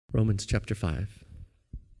Romans chapter 5.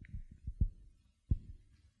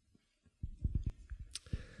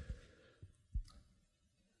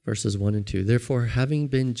 Verses 1 and 2. Therefore, having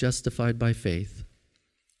been justified by faith,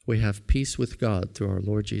 we have peace with God through our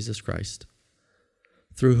Lord Jesus Christ,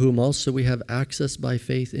 through whom also we have access by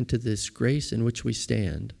faith into this grace in which we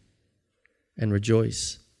stand and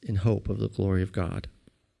rejoice in hope of the glory of God.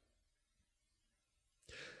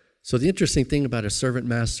 So the interesting thing about a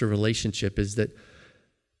servant-master relationship is that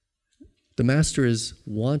the master is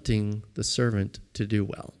wanting the servant to do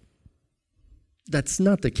well. That's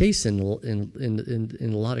not the case in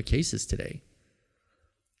a lot of cases today.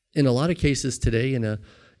 In a lot of cases today, in a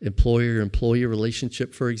employer-employee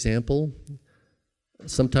relationship, for example,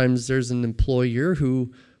 sometimes there's an employer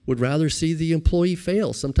who would rather see the employee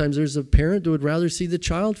fail. Sometimes there's a parent who would rather see the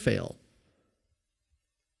child fail.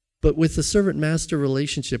 But with the servant-master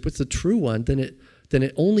relationship, with the true one, then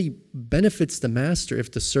it only benefits the master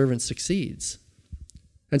if the servant succeeds.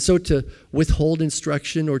 And so to withhold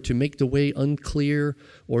instruction or to make the way unclear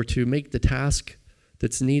or to make the task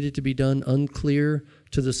that's needed to be done unclear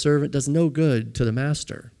to the servant does no good to the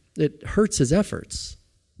master. It hurts his efforts.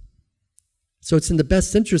 So it's in the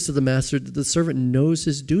best interest of the master that the servant knows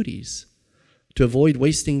his duties, to avoid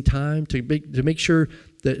wasting time, to make sure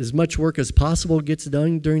that as much work as possible gets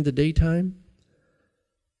done during the daytime.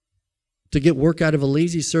 To get work out of a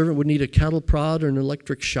lazy servant would need a cattle prod or an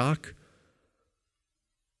electric shock.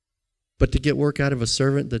 But to get work out of a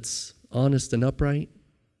servant that's honest and upright,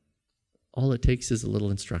 all it takes is a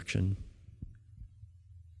little instruction.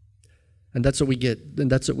 And that's what we get,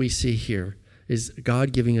 and that's what we see here, is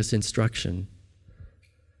God giving us instruction.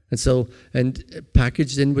 And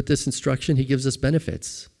packaged in with this instruction, he gives us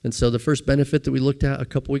benefits. And so the first benefit that we looked at a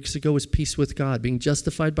couple weeks ago was peace with God. Being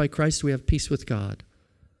justified by Christ, we have peace with God.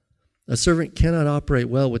 A servant cannot operate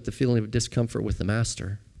well with the feeling of discomfort with the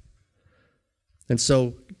master. And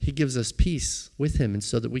so he gives us peace with him, and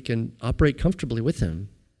so that we can operate comfortably with him.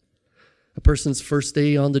 A person's first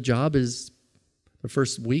day on the job is, the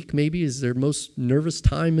first week maybe, is their most nervous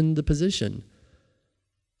time in the position,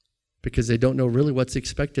 because they don't know really what's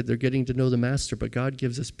expected. They're getting to know the master, but God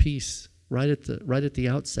gives us peace right at the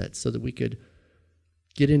outset so that we could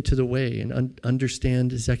get into the way and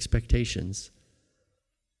understand his expectations.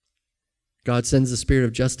 God sends the spirit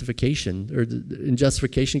of justification, or in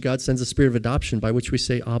justification, God sends the spirit of adoption by which we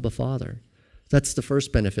say, Abba, Father. That's the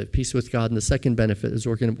first benefit, peace with God. And the second benefit is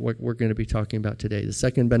what we're going to be talking about today. The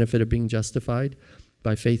second benefit of being justified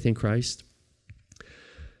by faith in Christ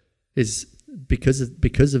is because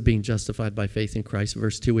of being justified by faith in Christ.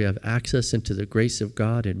 Verse 2, we have access into the grace of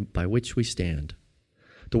God and by which we stand.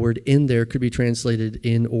 The word in there could be translated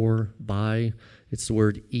in or by. It's the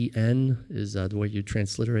word en is the way you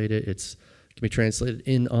transliterate it. It can be translated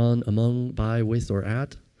in, on, among, by, with, or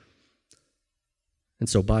at. And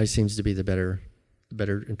so by seems to be the better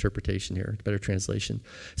interpretation here, the better translation.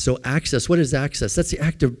 So access, what is access? That's the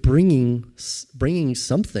act of bringing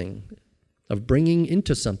something, of bringing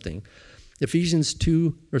into something. Ephesians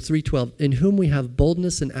 2 or 3:12, in whom we have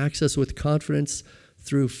boldness and access with confidence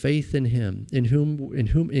through faith in him.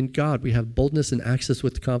 In God we have boldness and access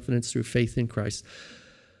with confidence through faith in Christ.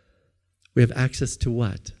 We have access to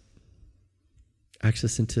what?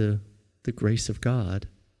 Access into the grace of God.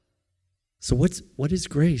 So what is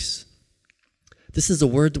grace? This is a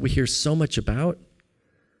word that we hear so much about.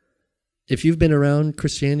 If you've been around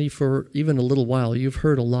Christianity for even a little while, you've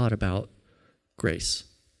heard a lot about grace.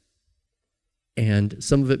 And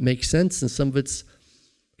some of it makes sense, and some of it's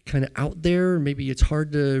kind of out there. Maybe it's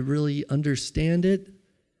hard to really understand it.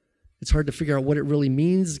 It's hard to figure out what it really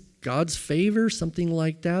means. God's favor, something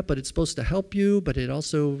like that, but it's supposed to help you, but it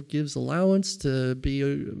also gives allowance to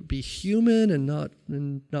be human and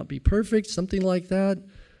not be perfect, something like that.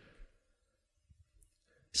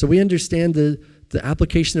 So we understand the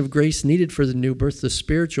application of grace needed for the new birth, the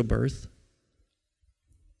spiritual birth.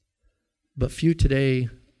 But few today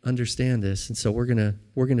understand this, and so we're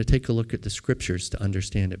gonna take a look at the scriptures to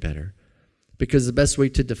understand it better. Because the best way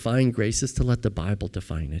to define grace is to let the Bible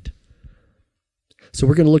define it. So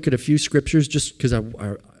we're going to look at a few scriptures just because I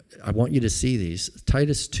want you to see these.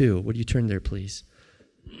 Titus 2. Would you turn there, please?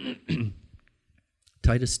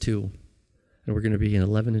 Titus 2. And we're going to be in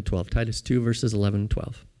 11 and 12. Titus 2, verses 11 and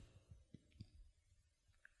 12.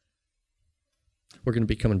 We're going to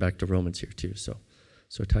be coming back to Romans here too. So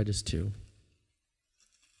Titus 2.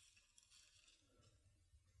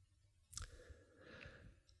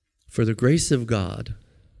 For the grace of God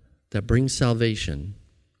that brings salvation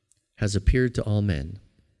has appeared to all men,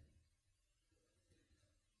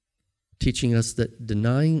 teaching us that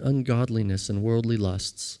denying ungodliness and worldly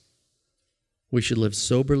lusts, we should live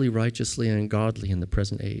soberly, righteously, and godly in the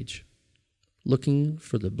present age, looking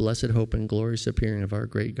for the blessed hope and glorious appearing of our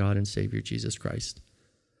great God and Savior, Jesus Christ.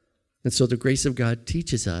 And so the grace of God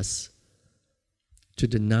teaches us to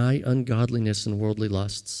deny ungodliness and worldly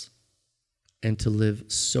lusts and to live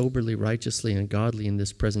soberly, righteously, and godly in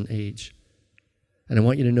this present age. And I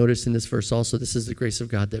want you to notice in this verse also, this is the grace of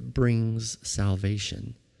God that brings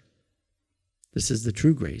salvation. This is the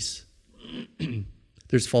true grace.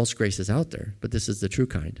 There's false graces out there, but this is the true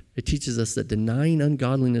kind. It teaches us that denying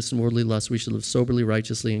ungodliness and worldly lust, we should live soberly,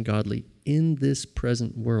 righteously, and godly in this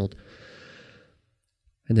present world.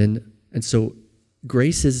 And so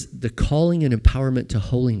grace is the calling and empowerment to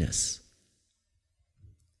holiness.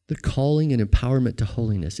 The calling and empowerment to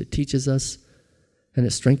holiness. It teaches us and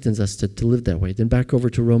it strengthens us to live that way. Then back over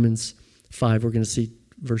to Romans 5, we're going to see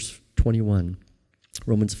verse 21.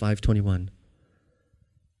 Romans 5:21.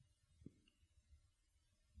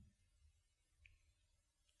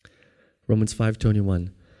 Romans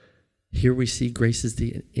 5:21. Here we see grace is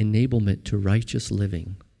the enablement to righteous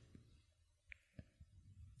living.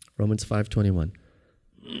 Romans 5:21.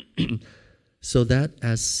 So that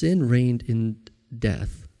as sin reigned in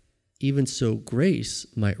death, even so grace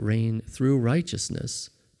might reign through righteousness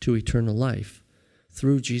to eternal life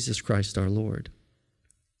through Jesus Christ our Lord.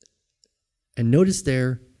 And notice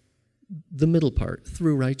there the middle part,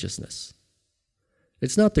 through righteousness.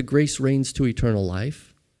 It's not that grace reigns to eternal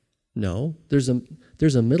life. No, there's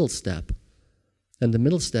a middle step. And the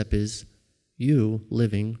middle step is you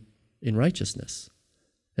living in righteousness.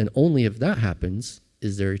 And only if that happens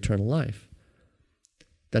is there eternal life.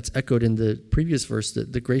 That's echoed in the previous verse,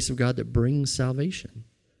 the grace of God that brings salvation.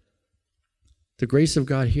 The grace of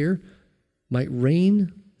God here might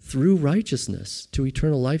reign through righteousness to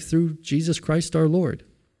eternal life through Jesus Christ our Lord.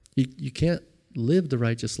 You can't live the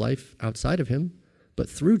righteous life outside of him, but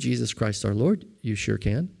through Jesus Christ our Lord, you sure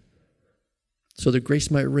can. So the grace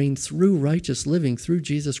might reign through righteous living through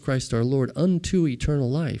Jesus Christ our Lord unto eternal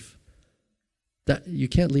life. That you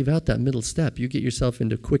can't leave out that middle step. You get yourself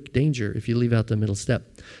into quick danger if you leave out the middle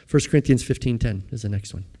step. 1 Corinthians 15:10 is the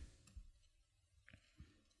next one.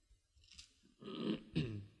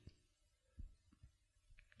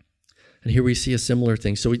 And here we see a similar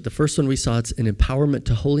thing. So the first one we saw, it's an empowerment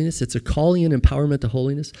to holiness. It's a calling and empowerment to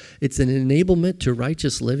holiness. It's an enablement to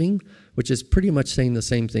righteous living, which is pretty much saying the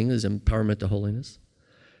same thing as empowerment to holiness.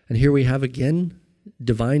 And here we have again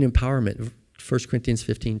divine empowerment, 1 Corinthians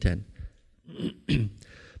 15:10.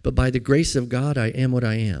 But by the grace of God I am what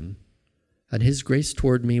I am, and his grace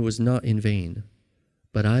toward me was not in vain.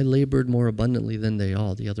 But I labored more abundantly than they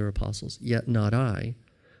all, the other apostles. Yet not I,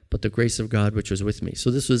 but the grace of God which was with me.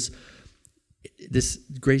 So this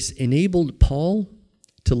grace enabled Paul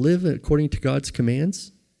to live according to God's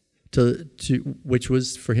commands, which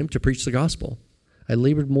was for him to preach the gospel. I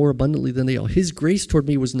labored more abundantly than they all. His grace toward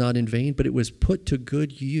me was not in vain, but it was put to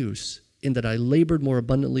good use in that I labored more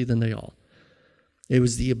abundantly than they all. It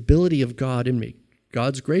was the ability of God in me.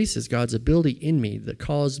 God's grace is God's ability in me that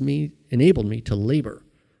enabled me to labor.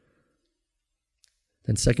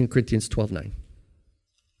 Then 2 Corinthians 12:9.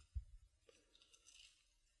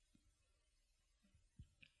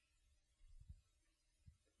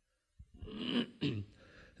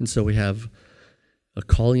 And so we have a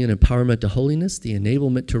calling and empowerment to holiness, the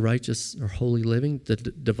enablement to righteous or holy living, the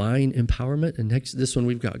divine empowerment. And next, this one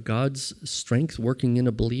we've got God's strength working in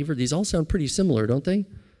a believer. These all sound pretty similar, don't they?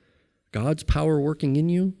 God's power working in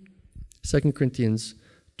you. 2 Corinthians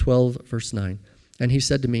 12, verse 9. And he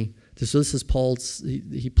said to me, so this is Paul's,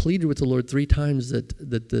 he pleaded with the Lord 3 times that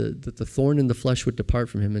the thorn in the flesh would depart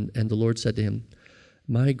from him. And the Lord said to him,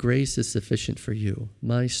 my grace is sufficient for you.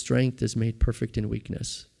 My strength is made perfect in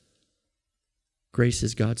weakness. Grace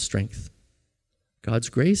is God's strength. God's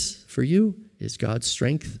grace for you is God's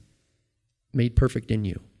strength made perfect in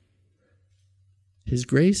you. His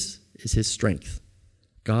grace is his strength.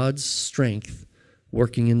 God's strength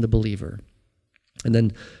working in the believer. And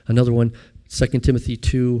then another one, 2 Timothy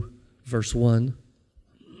 2, verse 1.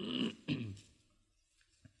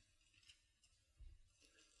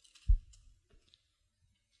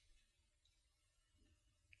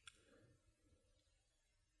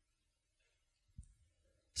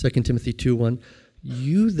 2 Timothy 2:1,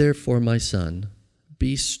 you therefore, my son,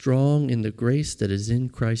 be strong in the grace that is in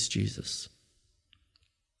Christ Jesus.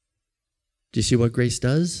 Do you see what grace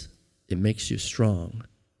does? It makes you strong.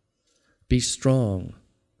 Be strong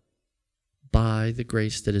by the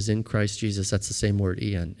grace that is in Christ Jesus. That's the same word,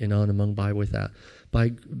 en, in, on, among, by, with that.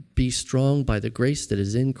 Be strong by the grace that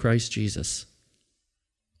is in Christ Jesus.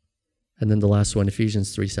 And then the last one,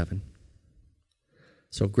 Ephesians 3:7.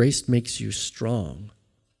 So grace makes you strong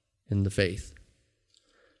in the faith.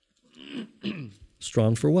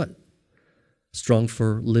 Strong for what? Strong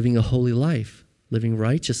for living a holy life, living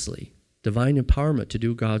righteously, divine empowerment to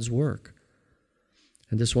do God's work.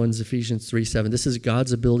 And this one's Ephesians 3:7. This is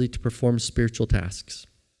God's ability to perform spiritual tasks.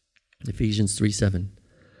 Ephesians 3:7.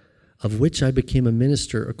 Of which I became a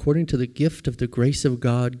minister according to the gift of the grace of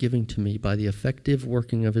God given to me by the effective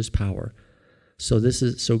working of his power. So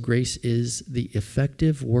grace is the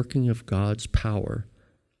effective working of God's power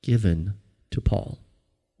given to Paul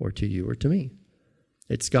or to you or to me.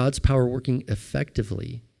 It's God's power working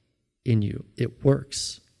effectively in you. It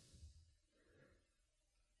works.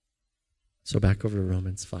 So back over to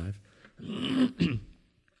Romans 5.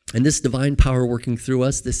 And this divine power working through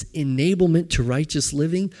us, this enablement to righteous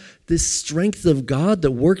living, this strength of God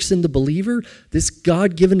that works in the believer, this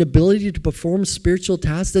God-given ability to perform spiritual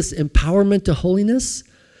tasks, this empowerment to holiness,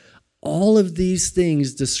 all of these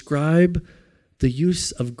things describe the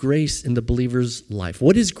use of grace in the believer's life.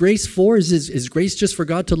 What is grace for? Is grace just for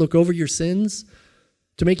God to look over your sins?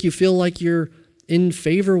 To make you feel like you're in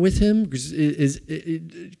favor with him?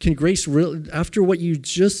 Can grace, after what you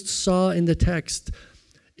just saw in the text,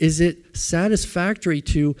 is it satisfactory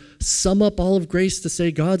to sum up all of grace to say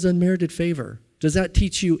God's unmerited favor? Does that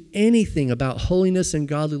teach you anything about holiness and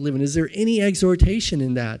godly living? Is there any exhortation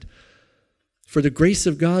in that? For the grace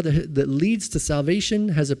of God that leads to salvation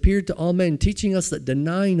has appeared to all men, teaching us that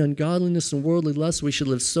denying ungodliness and worldly lust, we should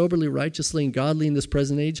live soberly, righteously, and godly in this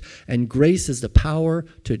present age, and grace is the power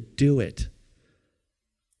to do it.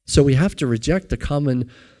 So we have to reject the common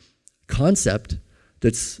concept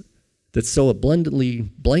that's so abundantly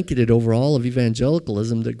blanketed over all of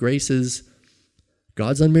evangelicalism that grace is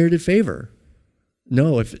God's unmerited favor.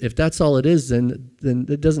 No, if that's all it is, then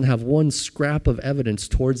it doesn't have one scrap of evidence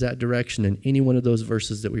towards that direction in any one of those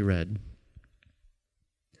verses that we read.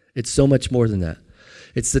 It's so much more than that.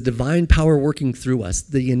 It's the divine power working through us,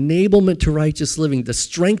 the enablement to righteous living, the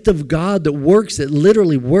strength of God that works, it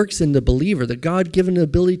literally works in the believer, the God-given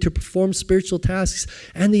ability to perform spiritual tasks,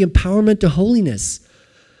 and the empowerment to holiness.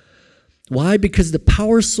 Why? Because the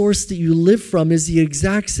power source that you live from is the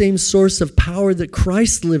exact same source of power that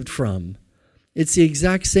Christ lived from. It's the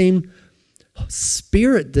exact same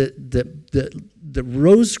Spirit that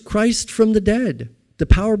rose Christ from the dead. The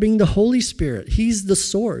power being the Holy Spirit. He's the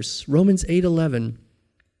source. Romans 8:11.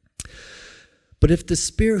 But if the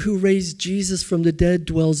Spirit who raised Jesus from the dead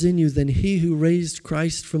dwells in you, then he who raised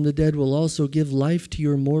Christ from the dead will also give life to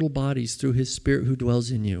your mortal bodies through his Spirit who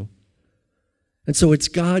dwells in you. And so it's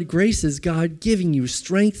God, grace is God giving you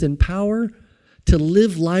strength and power to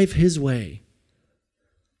live life his way.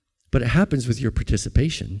 But it happens with your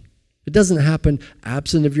participation. It doesn't happen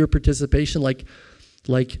absent of your participation, like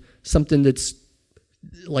something that's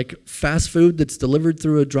like fast food that's delivered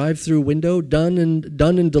through a drive-through window, done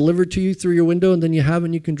and delivered to you through your window, and then you have it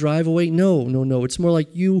and you can drive away. No. It's more like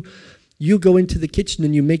you go into the kitchen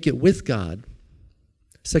and you make it with God.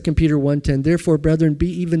 2 Peter 1:10, therefore, brethren, be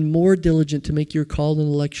even more diligent to make your call and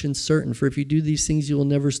election certain, for if you do these things, you will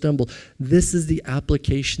never stumble. This is the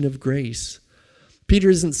application of grace. Peter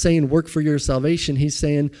isn't saying work for your salvation. He's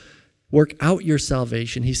saying work out your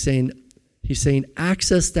salvation. He's saying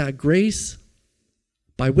access that grace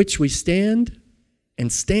by which we stand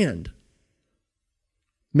and stand.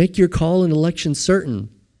 Make your call and election certain.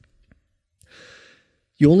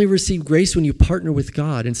 You only receive grace when you partner with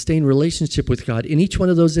God and stay in relationship with God. In each one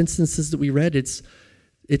of those instances that we read, it's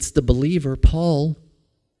the believer, Paul,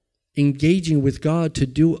 engaging with God to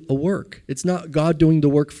do a work. It's not God doing the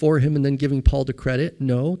work for him and then giving Paul the credit.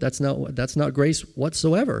 No, that's not grace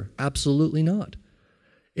whatsoever. Absolutely not.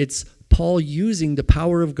 It's Paul using the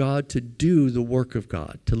power of God to do the work of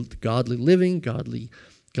God, to godly living, living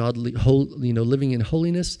in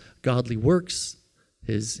holiness, godly works,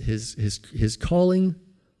 his calling,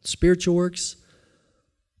 spiritual works.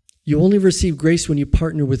 You only receive grace when you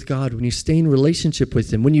partner with God, when you stay in relationship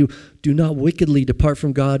with him, when you do not wickedly depart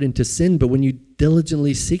from God into sin, but when you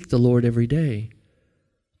diligently seek the Lord every day.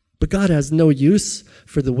 But God has no use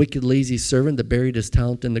for the wicked, lazy servant that buried his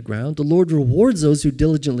talent in the ground. The Lord rewards those who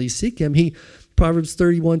diligently seek him. Proverbs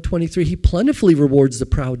 31:23, he plentifully rewards the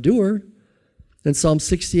proud doer. And Psalm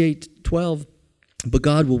 68:12, but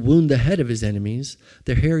God will wound the head of his enemies,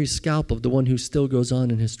 the hairy scalp of the one who still goes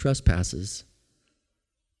on in his trespasses.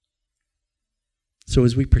 So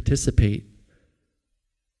as we participate,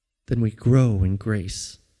 then we grow in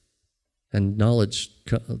grace. And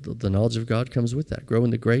the knowledge of God comes with that. Grow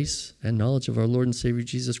in the grace and knowledge of our Lord and Savior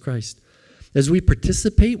Jesus Christ. As we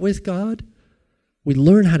participate with God, we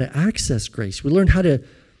learn how to access grace. We learn how to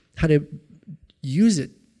use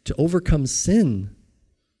it to overcome sin,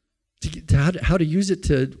 how to use it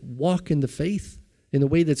to walk in the faith in a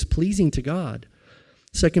way that's pleasing to God.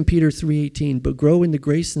 2 Peter 3:18, but grow in the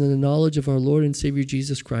grace and in the knowledge of our Lord and Savior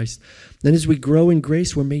Jesus Christ. Then as we grow in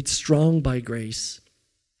grace, we're made strong by grace.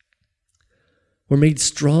 We're made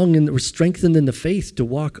strong and we're strengthened in the faith to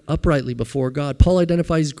walk uprightly before God. Paul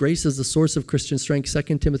identifies grace as the source of Christian strength.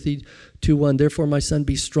 2 Timothy 2:1, therefore, my son,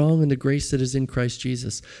 be strong in the grace that is in Christ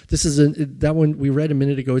Jesus. This is that one we read a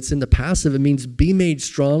minute ago. It's in the passive. It means be made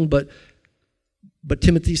strong, but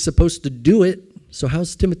Timothy's supposed to do it. So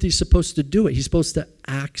how's Timothy supposed to do it? He's supposed to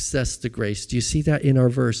access the grace. Do you see that in our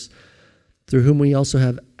verse? Through whom we also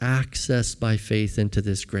have access by faith into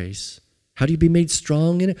this grace. How do you be made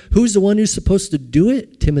strong in it? Who's the one who's supposed to do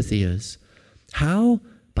it? Timothy is. How?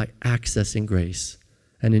 By accessing grace.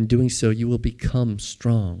 And in doing so, you will become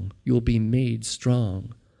strong. You will be made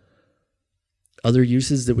strong. Other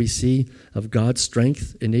uses that we see of God's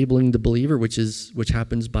strength enabling the believer, which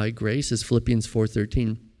happens by grace, is Philippians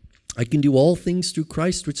 4:13. I can do all things through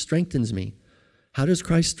Christ, which strengthens me. How does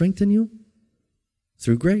Christ strengthen you?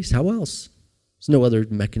 Through grace. How else? There's no other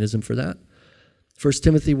mechanism for that. 1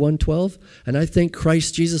 Timothy 1:12, and I thank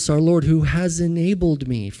Christ Jesus our Lord, who has enabled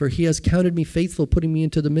me, for he has counted me faithful, putting me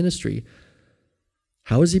into the ministry.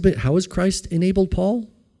 How has Christ enabled Paul?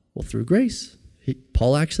 Well, through grace.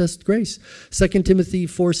 Paul accessed grace. 2 Timothy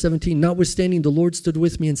 4:17, notwithstanding, the Lord stood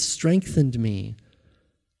with me and strengthened me.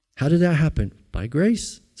 How did that happen? By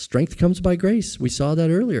grace. Strength comes by grace. We saw that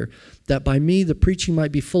earlier. That by me the preaching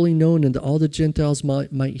might be fully known and that all the Gentiles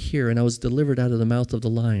might hear, and I was delivered out of the mouth of the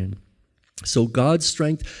lion. So God's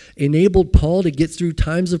strength enabled Paul to get through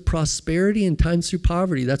times of prosperity and times through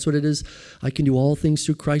poverty. That's what it is. I can do all things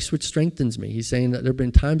through Christ, which strengthens me. He's saying that there have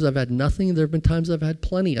been times I've had nothing, and there have been times I've had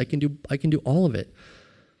plenty. I can do all of it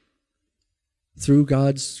through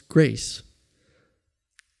God's grace.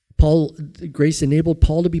 Grace enabled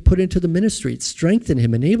Paul to be put into the ministry. It strengthened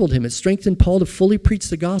him, enabled him. It strengthened Paul to fully preach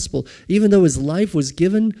the gospel. Even though his life was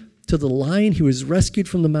given to the lion, he was rescued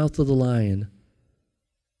from the mouth of the lion.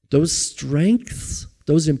 Those strengths,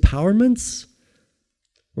 those empowerments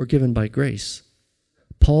were given by grace.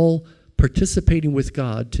 Paul participating with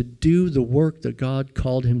God to do the work that God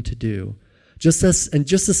called him to do. Just as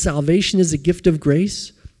salvation is a gift of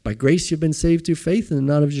grace, by grace you've been saved through faith, and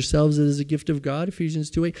not of yourselves, it is a gift of God, Ephesians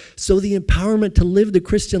 2:8. So the empowerment to live the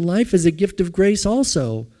Christian life is a gift of grace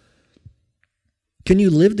also. Can you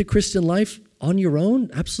live the Christian life on your own?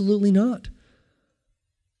 Absolutely not.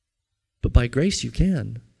 But by grace you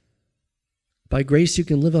can. By grace you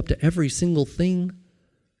can live up to every single thing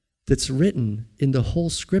that's written in the whole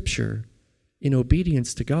Scripture in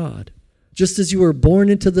obedience to God. Just as you were born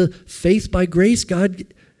into the faith by grace, God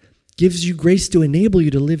gives you grace to enable you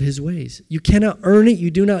to live his ways. You cannot earn it, you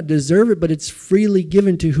do not deserve it, but it's freely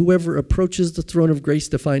given to whoever approaches the throne of grace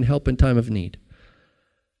to find help in time of need.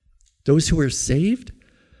 Those who are saved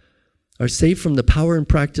from the power and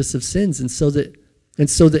practice of sins, and so that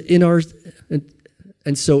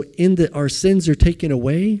our sins are taken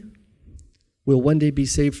away, we'll one day be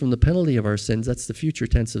saved from the penalty of our sins. That's the future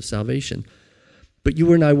tense of salvation. But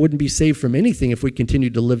you and I wouldn't be saved from anything if we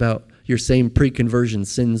continued to live out your same pre-conversion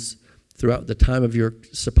sins throughout the time of your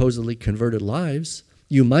supposedly converted lives.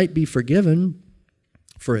 You might be forgiven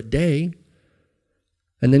for a day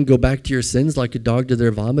and then go back to your sins like a dog to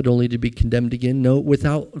their vomit, only to be condemned again. No,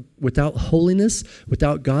 without holiness,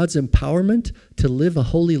 without God's empowerment to live a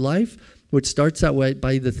holy life, which starts out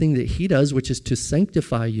by the thing that he does, which is to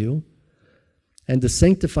sanctify you. And the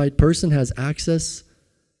sanctified person has access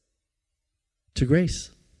to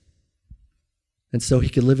grace. And so he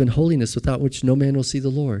can live in holiness, without which no man will see the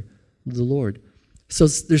Lord. So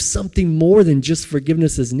there's something more than just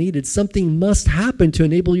forgiveness is needed. Something must happen to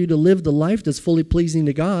enable you to live the life that's fully pleasing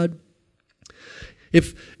to God.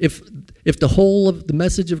 If the whole of the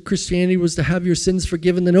message of Christianity was to have your sins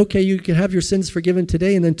forgiven, then okay, you can have your sins forgiven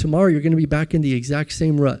today, and then tomorrow you're going to be back in the exact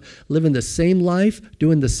same rut, living the same life,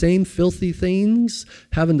 doing the same filthy things,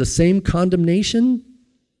 having the same condemnation.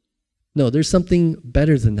 No, there's something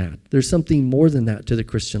better than that. There's something more than that to the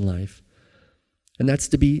Christian life.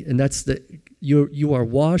 You are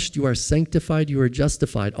washed, you are sanctified, you are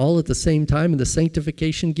justified, all at the same time, and the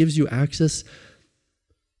sanctification gives you access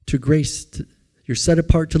to grace. You're set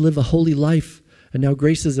apart to live a holy life, and now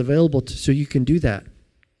grace is available so you can do that.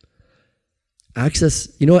 Access,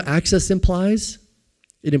 you know what access implies?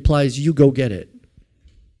 It implies you go get it.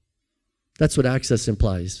 That's what access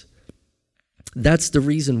implies. That's the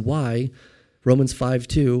reason why Romans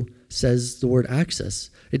 5:2 says the word access.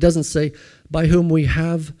 It doesn't say, by whom we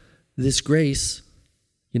have this grace.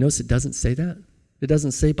 You notice it doesn't say that? It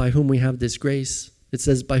doesn't say by whom we have this grace. It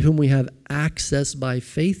says by whom we have access by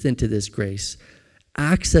faith into this grace.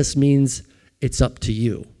 Access means it's up to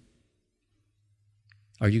you.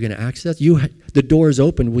 Are you going to access? The door is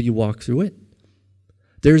open. Will you walk through it?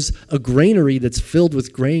 There's a granary that's filled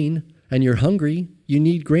with grain, and you're hungry. You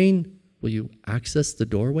need grain. Will you access the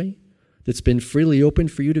doorway that's been freely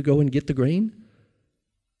opened for you to go and get the grain?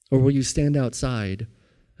 Or will you stand outside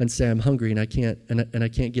and say, I'm hungry and I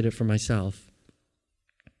can't get it for myself?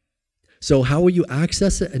 So how will you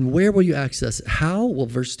access it, and where will you access it? How? Well,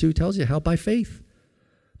 verse 2 tells you how. By faith.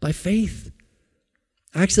 By faith.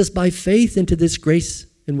 Access by faith into this grace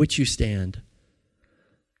in which you stand.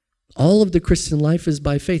 All of the Christian life is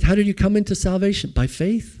by faith. How did you come into salvation? By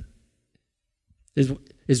faith.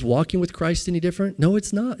 Is walking with Christ any different? No,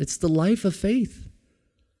 it's not. It's the life of faith.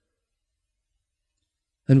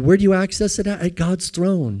 And where do you access it at? At God's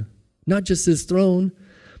throne. Not just his throne,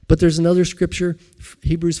 but there's another scripture,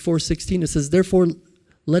 Hebrews 4:16. It says,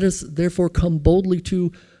 let us therefore come boldly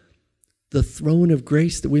to the throne of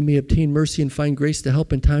grace that we may obtain mercy and find grace to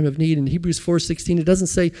help in time of need. In Hebrews 4:16, it doesn't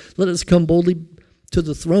say, let us come boldly to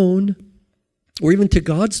the throne or even to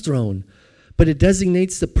God's throne, but it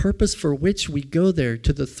designates the purpose for which we go there,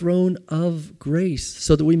 to the throne of grace,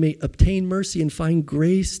 so that we may obtain mercy and find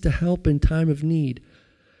grace to help in time of need.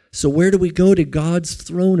 So where do we go? To God's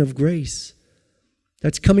throne of grace.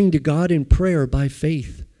 That's coming to God in prayer by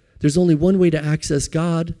faith. There's only one way to access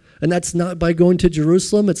God, and that's not by going to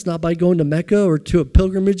Jerusalem. It's not by going to Mecca or to a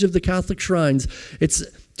pilgrimage of the Catholic shrines. It's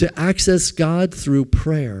to access God through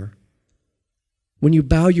prayer. When you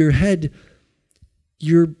bow your head,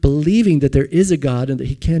 you're believing that there is a God and that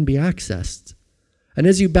he can be accessed. And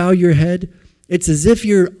as you bow your head, it's as if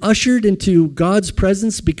you're ushered into God's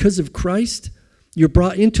presence because of Christ. You're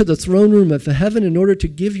brought into the throne room of heaven in order to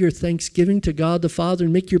give your thanksgiving to God the Father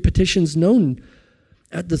and make your petitions known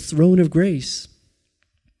at the throne of grace.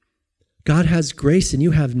 God has grace and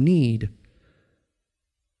you have need.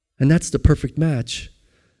 And that's the perfect match.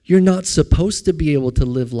 You're not supposed to be able to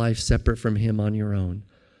live life separate from him on your own.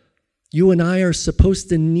 You and I are supposed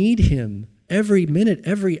to need him every minute,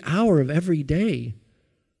 every hour of every day.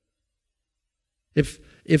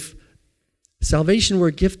 If salvation were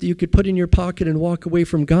a gift that you could put in your pocket and walk away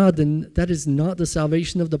from God, then that is not the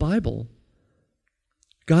salvation of the Bible.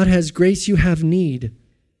 God has grace, you have need.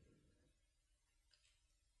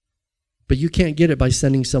 But you can't get it by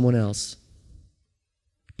sending someone else.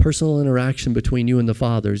 Personal interaction between you and the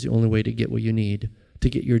Father is the only way to get what you need, to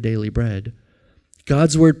get your daily bread.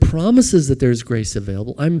 God's word promises that there's grace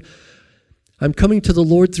available. I'm coming to the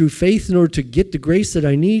Lord through faith in order to get the grace that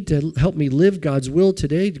I need to help me live God's will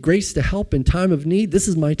today, the grace to help in time of need. This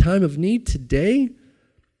is my time of need today.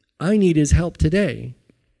 I need his help today.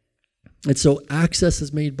 And so access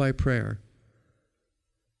is made by prayer.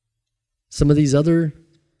 Some of these other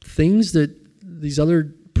things, these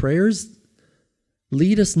other prayers,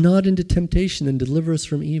 lead us not into temptation and deliver us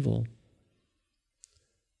from evil.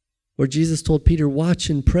 Where Jesus told Peter, watch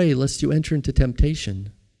and pray lest you enter into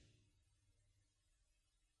temptation.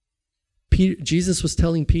 Jesus was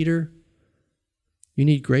telling Peter, you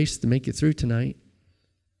need grace to make it through tonight.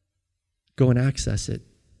 Go and access it.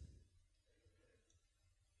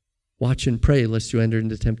 Watch and pray lest you enter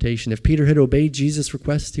into temptation. If Peter had obeyed Jesus'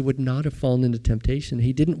 request, he would not have fallen into temptation.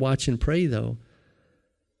 He didn't watch and pray, though.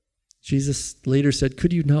 Jesus later said,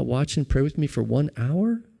 could you not watch and pray with me for 1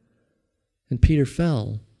 hour? And Peter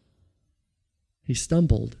fell. He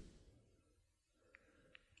stumbled.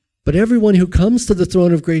 But everyone who comes to the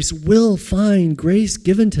throne of grace will find grace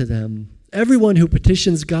given to them. Everyone who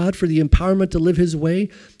petitions God for the empowerment to live his way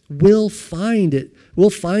will find it. Will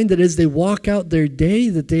find that as they walk out their day,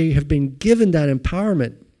 that they have been given that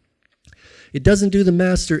empowerment. It doesn't do the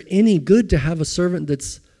master any good to have a servant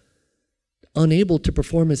that's unable to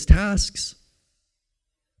perform his tasks.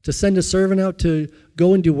 To send a servant out to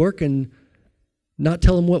go and do work and not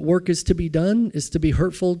tell him what work is to be done is to be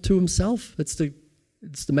hurtful to himself. It's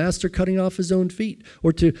the master cutting off his own feet.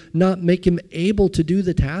 Or to not make him able to do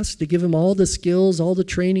the task, to give him all the skills, all the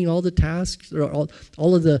training, all the tasks, or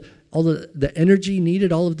all of the energy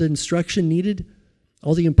needed, all of the instruction needed,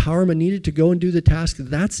 all the empowerment needed to go and do the task.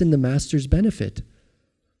 That's in the master's benefit.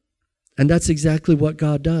 And that's exactly what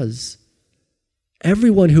God does.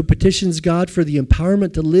 Everyone who petitions God for the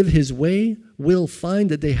empowerment to live his way will find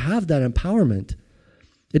that they have that empowerment.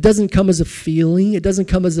 It doesn't come as a feeling. It doesn't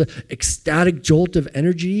come as an ecstatic jolt of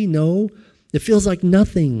energy. No, it feels like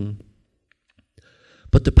nothing.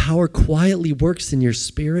 But the power quietly works in your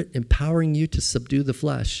spirit, empowering you to subdue the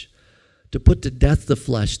flesh, to put to death the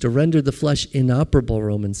flesh, to render the flesh inoperable,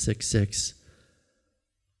 Romans 6:6.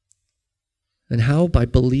 And how? By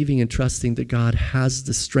believing and trusting that God has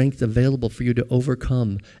the strength available for you to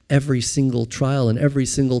overcome every single trial and every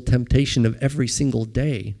single temptation of every single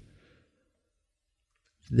day.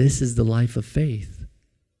 This is the life of faith.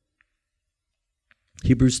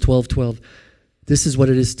 Hebrews 12:12. This is what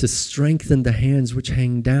it is to strengthen the hands which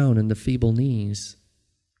hang down and the feeble knees.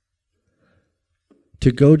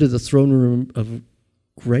 To go to the throne room of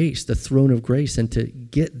grace, the throne of grace, and to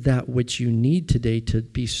get that which you need today to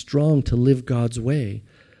be strong, to live God's way.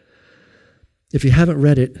 If you haven't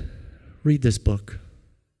read it, read this book,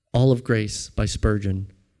 All of Grace by Spurgeon.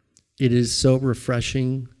 It is so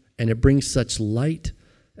refreshing, and it brings such light,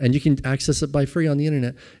 and you can access it by free on the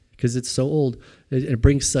internet because it's so old. It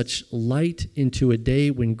brings such light into a day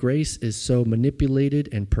when grace is so manipulated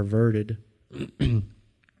and perverted.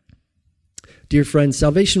 Dear friends,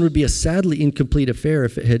 salvation would be a sadly incomplete affair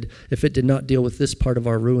if it did not deal with this part of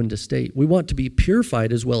our ruined estate. We want to be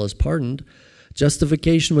purified as well as pardoned.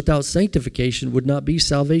 Justification without sanctification would not be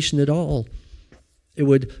salvation at all. It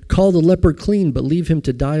would call the leper clean but leave him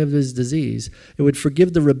to die of his disease. It would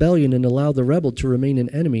forgive the rebellion and allow the rebel to remain an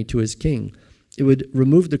enemy to his king. It would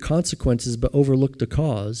remove the consequences but overlook the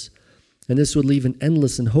cause. And this would leave an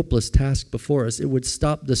endless and hopeless task before us. It would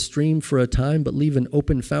stop the stream for a time but leave an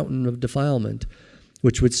open fountain of defilement,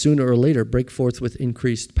 which would sooner or later break forth with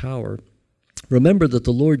increased power. Remember that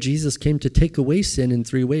the Lord Jesus came to take away sin in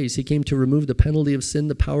 3 ways. He came to remove the penalty of sin,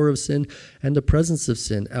 the power of sin, and the presence of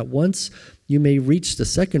sin. At once, you may reach the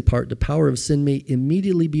second part. The power of sin may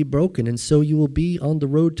immediately be broken, and so you will be on the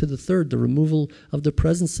road to the third, the removal of the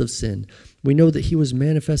presence of sin. We know that he was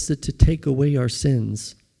manifested to take away our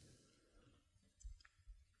sins.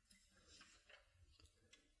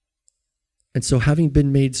 And so having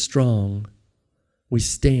been made strong, we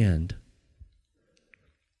stand.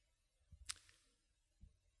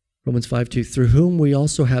 Romans 5:2, through whom we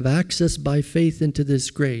also have access by faith into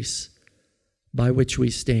this grace by which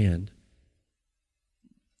we stand.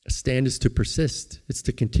 A stand is to persist. It's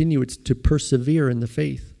to continue. It's to persevere in the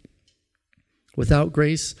faith. Without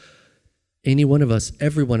grace, any one of us,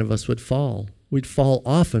 every one of us would fall. We'd fall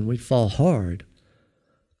often. We'd fall hard.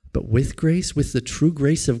 But with grace, with the true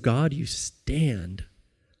grace of God, you stand.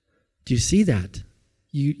 Do you see that?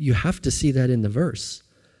 You have to see that in the verse.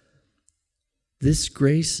 This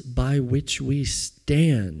grace by which we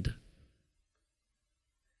stand.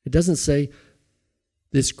 It doesn't say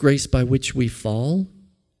this grace by which we fall,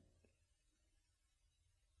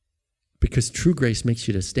 because true grace makes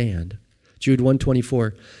you to stand. Jude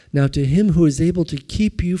 1:24. Now to him who is able to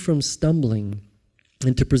keep you from stumbling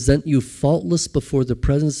and to present you faultless before the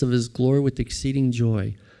presence of his glory with exceeding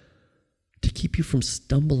joy. To keep you from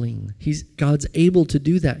stumbling. God's able to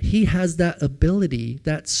do that. He has that ability,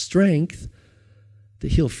 that strength,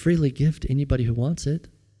 that he'll freely give to anybody who wants it.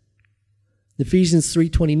 Ephesians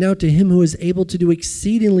 3:20, now to him who is able to do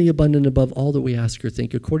exceedingly abundant above all that we ask or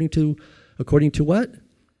think, according to what?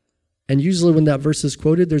 And usually when that verse is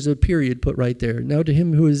quoted, there's a period put right there. Now to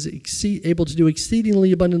him who is able to do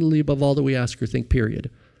exceedingly abundantly above all that we ask or think, period.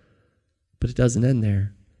 But it doesn't end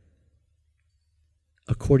there.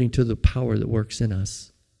 According to the power that works in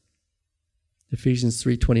us. Ephesians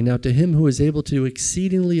 3:20, now to him who is able to do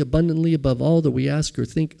exceedingly abundantly above all that we ask or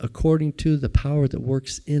think, according to the power that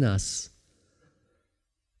works in us.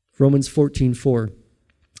 Romans 14:4,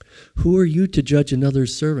 who are you to judge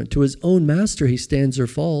another's servant? To his own master he stands or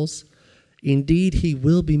falls. Indeed, he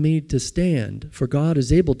will be made to stand, for God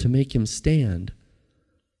is able to make him stand.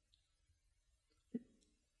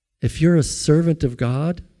 If you're a servant of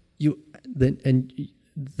God, then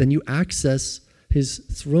you access his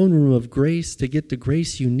throne room of grace to get the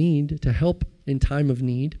grace you need to help in time of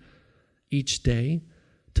need each day,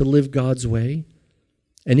 to live God's way.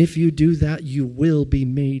 And if you do that, you will be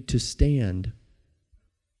made to stand.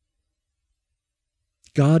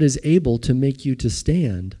 God is able to make you to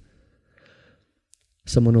stand.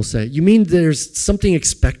 Someone will say, you mean there's something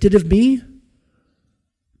expected of me?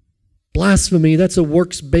 Blasphemy, that's a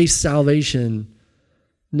works-based salvation.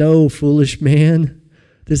 No, foolish man.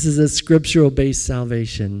 This is a scriptural-based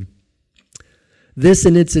salvation. This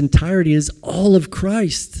in its entirety is all of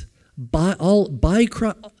Christ. By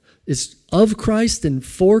Christ, is of Christ and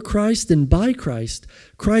for Christ and by Christ.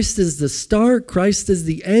 Christ is the start. Christ is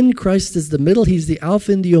the end. Christ is the middle. He's the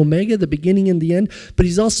Alpha and the Omega, the beginning and the end. But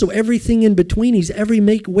he's also everything in between. He's every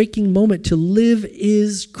waking moment. To live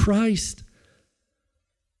is Christ.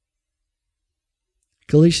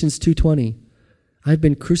 Galatians 2:20. I've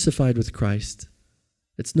been crucified with Christ.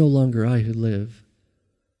 It's no longer I who live,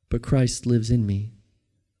 but Christ lives in me.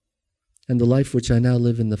 And the life which I now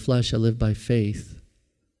live in the flesh, I live by faith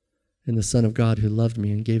in the Son of God who loved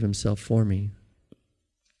me and gave himself for me.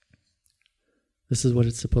 This is what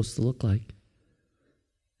it's supposed to look like.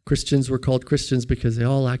 Christians were called Christians because they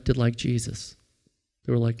all acted like Jesus.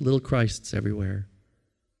 They were like little Christs everywhere.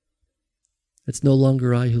 It's no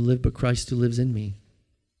longer I who live, but Christ who lives in me.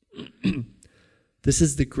 This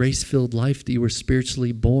is the grace-filled life that you were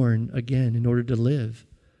spiritually born again in order to live.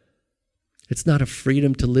 It's not a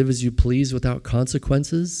freedom to live as you please without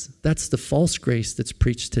consequences. That's the false grace that's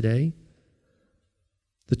preached today.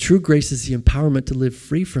 The true grace is the empowerment to live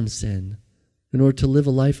free from sin in order to live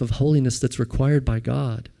a life of holiness that's required by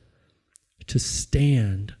God, to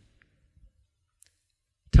stand.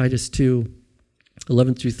 Titus 2,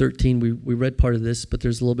 11 through 13, we read part of this, but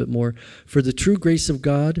there's a little bit more. For the true grace of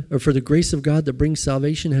God, or for the grace of God that brings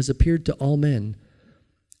salvation has appeared to all men,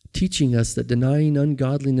 teaching us that denying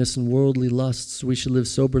ungodliness and worldly lusts, we should live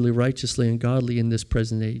soberly, righteously, and godly in this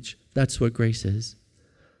present age. That's what grace is.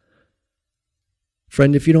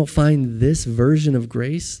 Friend, if you don't find this version of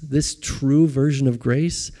grace, this true version of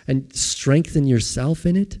grace, and strengthen yourself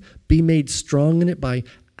in it, be made strong in it by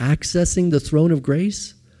accessing the throne of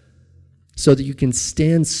grace, so that you can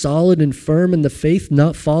stand solid and firm in the faith,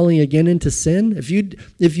 not falling again into sin.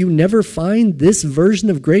 If you never find this version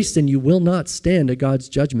of grace, then you will not stand at God's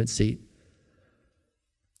judgment seat.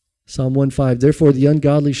 Psalm 1:5, therefore the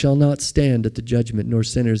ungodly shall not stand at the judgment, nor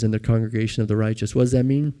sinners in the congregation of the righteous. What does that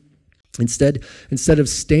mean? Instead of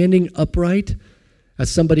standing upright as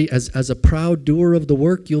somebody, as a proud doer of the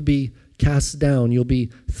work, you'll be cast down. You'll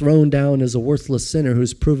be thrown down as a worthless sinner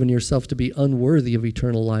who's proven yourself to be unworthy of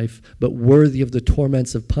eternal life, but worthy of the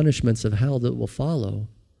torments of punishments of hell that will follow.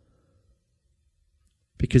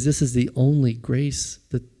 Because this is the only grace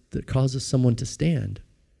that causes someone to stand.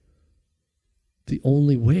 The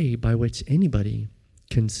only way by which anybody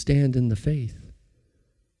can stand in the faith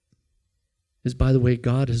is by the way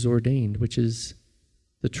God has ordained, which is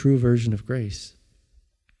the true version of grace.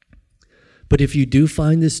 But if you do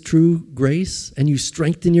find this true grace and you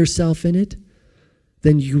strengthen yourself in it,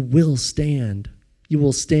 then you will stand. You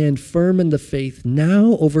will stand firm in the faith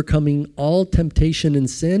now, overcoming all temptation and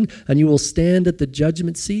sin, and you will stand at the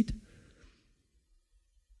judgment seat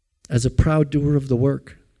as a proud doer of the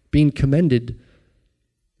work, being commended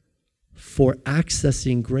for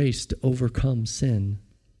accessing grace to overcome sin.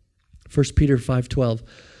 1 Peter 5:12,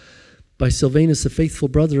 by Silvanus, a faithful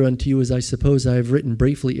brother unto you, as I suppose I have written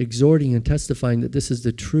briefly, exhorting and testifying that this is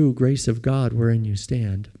the true grace of God wherein you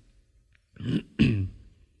stand.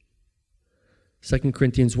 2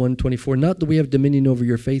 Corinthians 1:24, not that we have dominion over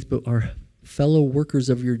your faith, but are fellow workers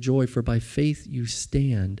of your joy, for by faith you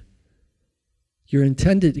stand.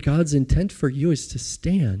 God's intent for you is to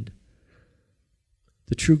stand.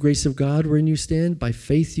 The true grace of God wherein you stand, by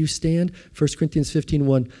faith you stand. 1 Corinthians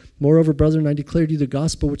 15:1, moreover, brethren, I declare to you the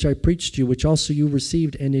gospel which I preached to you, which also you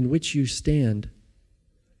received, and in which you stand.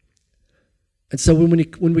 And so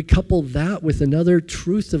when we couple that with another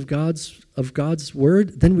truth of God's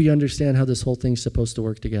word, then we understand how this whole thing's supposed to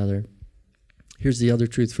work together. Here's the other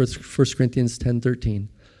truth, 1 Corinthians 10:13.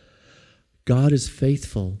 God is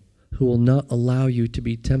faithful, who will not allow you to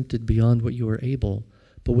be tempted beyond what you are able,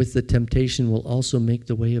 but with the temptation will also make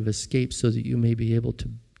the way of escape so that you may be able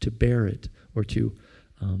to bear it, or to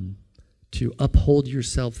uphold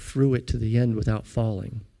yourself through it to the end without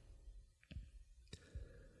falling.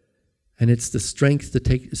 And it's the strength to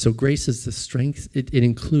take, so grace is the strength, it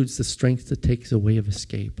includes the strength to take the way of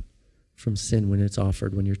escape from sin when it's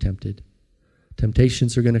offered, when you're tempted.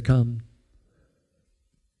 Temptations are going to come.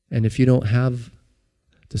 And if you don't have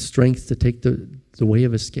the strength to take the way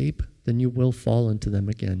of escape, then you will fall into them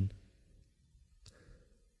again.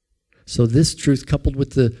 So this truth, coupled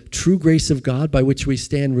with the true grace of God by which we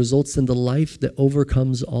stand, results in the life that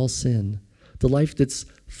overcomes all sin, the life that's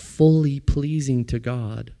fully pleasing to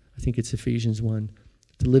God. I think it's Ephesians 1.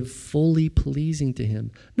 To live fully pleasing to him.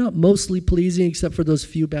 Not mostly pleasing except for those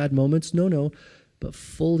few bad moments. No, but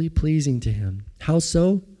fully pleasing to him. How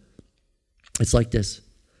so? It's like this.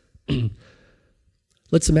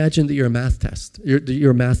 Let's imagine that you're a math test.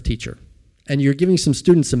 You're a math teacher, and you're giving some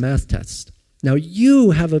students a math test. Now,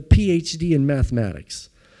 you have a PhD in mathematics,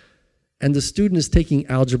 and the student is taking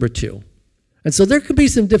Algebra 2. And so there could be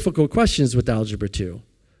some difficult questions with Algebra 2.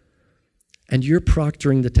 And you're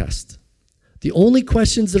proctoring the test. The only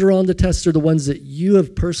questions that are on the test are the ones that you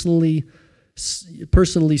have personally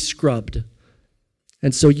scrubbed.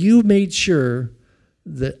 And so you made sure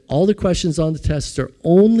that all the questions on the test are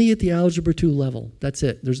only at the Algebra 2 level. That's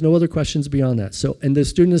it. There's no other questions beyond that. So, and the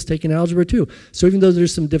student has taken Algebra 2. So even though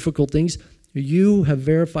there's some difficult things, you have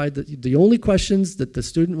verified that the only questions that the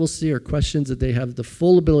student will see are questions that they have the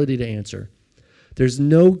full ability to answer. There's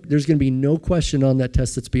going to be no question on that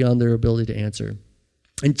test that's beyond their ability to answer.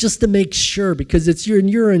 And just to make sure, because it's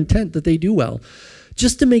your intent that they do well,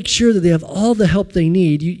 just to make sure that they have all the help they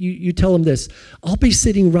need, you tell them this, I'll be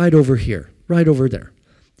sitting right over here, right over there.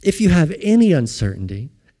 If you have any uncertainty,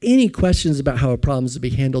 any questions about how a problem is to be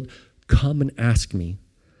handled, come and ask me.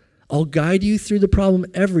 I'll guide you through the problem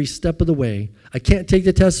every step of the way. I can't take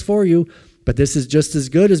the test for you, but this is just as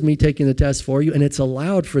good as me taking the test for you, and it's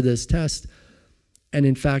allowed for this test. And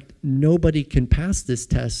in fact, nobody can pass this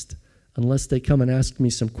test unless they come and ask me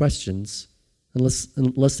some questions,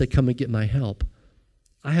 unless they come and get my help.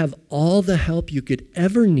 I have all the help you could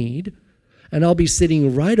ever need, and I'll be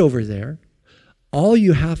sitting right over there. All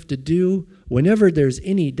you have to do, whenever there's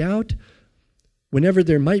any doubt, whenever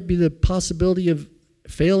there might be the possibility of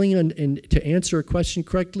failing and to answer a question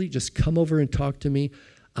correctly, just come over and talk to me.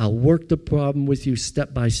 I'll work the problem with you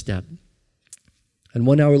step by step. And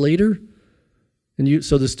 1 hour later,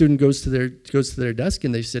 so the student goes to their desk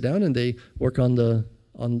and they sit down and they work on the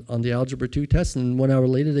Algebra 2 test, and 1 hour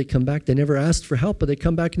later they come back. They never asked for help, but they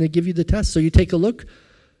come back and they give you the test. So you take a look,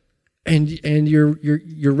 and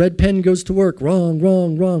your red pen goes to work. Wrong,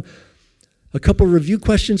 wrong, wrong. A couple review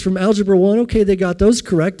questions from Algebra 1. Okay, they got those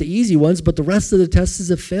correct, the easy ones, but the rest of the test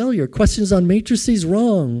is a failure. Questions on matrices,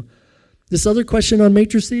 wrong. This other question on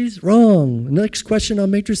matrices, wrong. Next question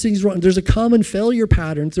on matrices, wrong. There's a common failure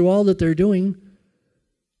pattern through all that they're doing.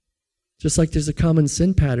 Just like there's a common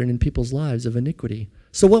sin pattern in people's lives of iniquity.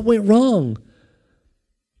 So what went wrong?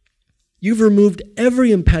 You've removed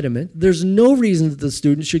every impediment. There's no reason that the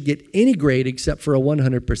student should get any grade except for a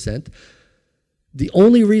 100%. The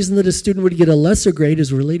only reason that a student would get a lesser grade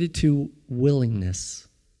is related to willingness.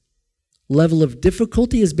 Level of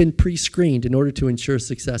difficulty has been pre-screened in order to ensure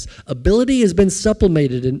success. Ability has been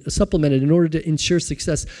supplemented in order to ensure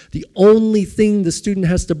success. The only thing the student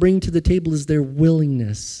has to bring to the table is their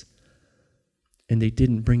willingness. And they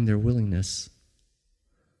didn't bring their willingness.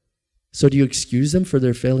 So do you excuse them for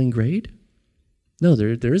their failing grade? No,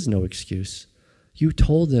 there is no excuse. You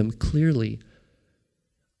told them clearly,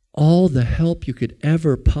 all the help you could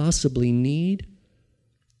ever possibly need,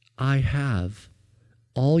 I have.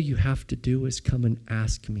 All you have to do is come and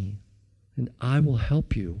ask me, and I will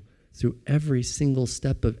help you through every single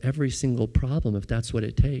step of every single problem if that's what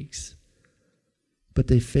it takes. But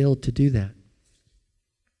they failed to do that.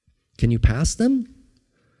 Can you pass them?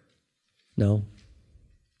 No.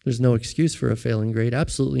 There's no excuse for a failing grade,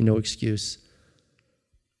 absolutely no excuse.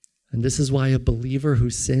 And this is why a believer who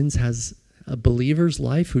sins a believer's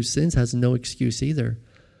life who sins has no excuse either.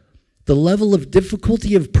 The level of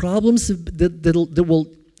difficulty of problems that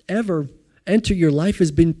will ever enter your life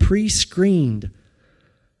has been pre-screened.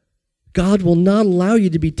 God will not allow you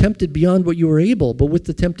to be tempted beyond what you are able, but with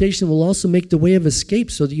the temptation will also make the way of escape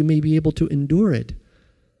so that you may be able to endure it.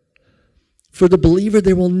 For the believer,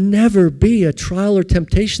 there will never be a trial or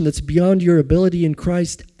temptation that's beyond your ability in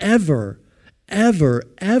Christ ever. Ever,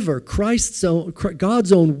 ever.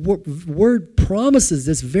 God's own word promises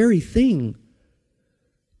this very thing.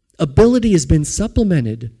 Ability has been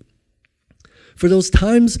supplemented. For those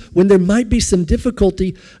times when there might be some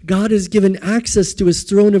difficulty, God has given access to his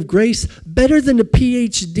throne of grace better than a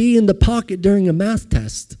PhD in the pocket during a math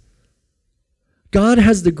test. God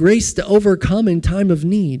has the grace to overcome in time of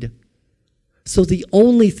need. So the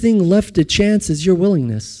only thing left to chance is your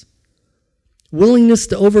willingness. Willingness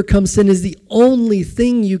to overcome sin is the only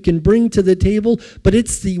thing you can bring to the table, but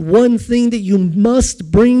it's the one thing that you must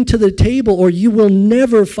bring to the table or you will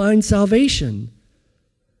never find salvation.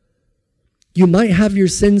 You might have your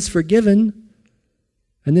sins forgiven,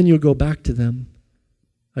 and then you'll go back to them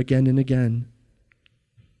again and again.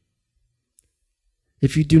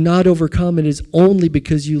 If you do not overcome, it is only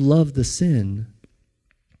because you love the sin.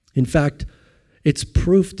 In fact, it's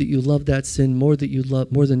proof that you love that sin more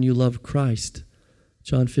than you love Christ.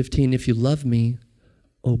 John 15, if you love me,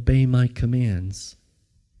 obey my commands.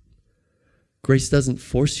 Grace doesn't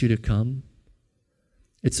force you to come.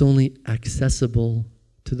 It's only accessible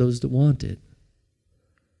to those that want it.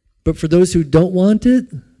 But for those who don't want it,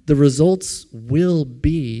 the results will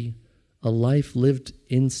be a life lived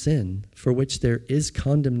in sin, for which there is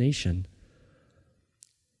condemnation.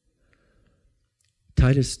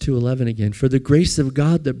 Titus 2:11 again. For the grace of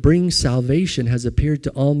God that brings salvation has appeared to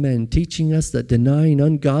all men, teaching us that denying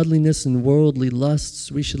ungodliness and worldly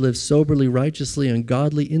lusts, we should live soberly, righteously, and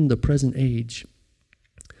godly in the present age.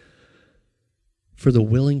 For the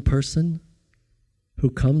willing person who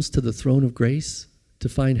comes to the throne of grace to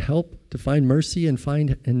find help, to find mercy,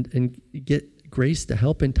 and get grace to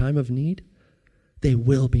help in time of need, they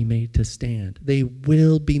will be made to stand. They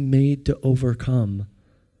will be made to overcome.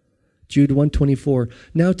 Jude 1:24,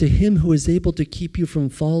 now to him who is able to keep you from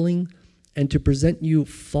falling and to present you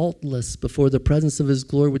faultless before the presence of his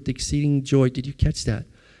glory with exceeding joy. Did you catch that?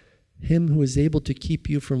 Him who is able to keep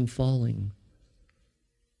you from falling,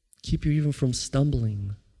 keep you even from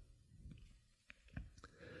stumbling.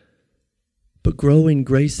 But grow in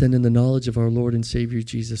grace and in the knowledge of our Lord and Savior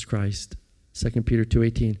Jesus Christ. 2 Peter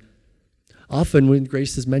 2:18. Often when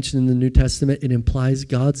grace is mentioned in the New Testament, it implies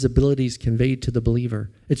God's abilities conveyed to the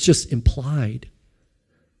believer. It's just implied.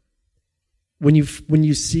 When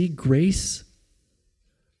you see grace,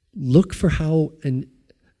 look for how, and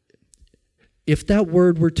if that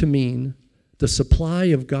word were to mean the supply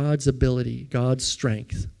of God's ability, God's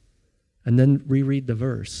strength, and then reread the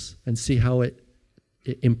verse and see how it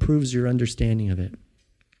improves your understanding of it.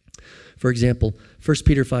 For example, 1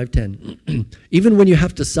 Peter 5:10. Even when you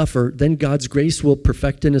have to suffer, then God's grace will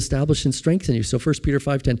perfect and establish and strengthen you. So 1 Peter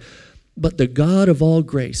 5:10. But the God of all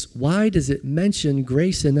grace. Why does it mention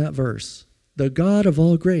grace in that verse? The God of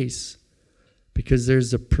all grace. Because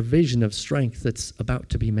there's a provision of strength that's about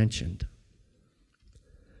to be mentioned.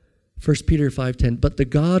 1 Peter 5:10. But the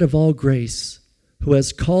God of all grace, who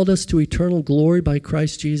has called us to eternal glory by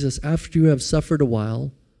Christ Jesus, after you have suffered a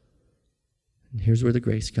while, and here's where the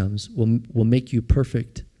grace comes, will make you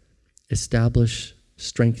perfect, establish,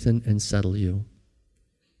 strengthen, and settle you.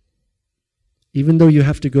 Even though you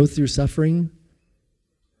have to go through suffering,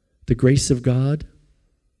 the grace of God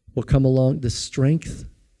will come along. The strength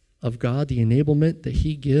of God, the enablement that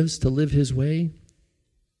he gives to live his way,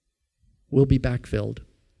 will be backfilled.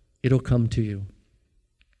 It'll come to you.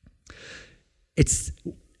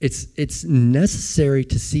 It's necessary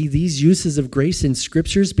to see these uses of grace in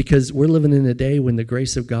scriptures because we're living in a day when the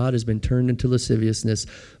grace of God has been turned into lasciviousness.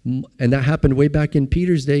 And that happened way back in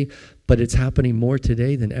Peter's day, but it's happening more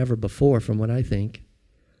today than ever before, from what I think.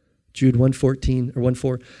 Jude 1:14 or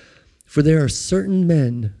 1:4. For there are certain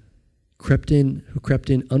men who crept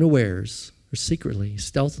in unawares or secretly,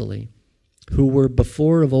 stealthily, who were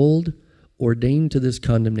before of old ordained to this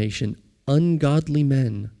condemnation, ungodly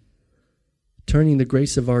men, turning the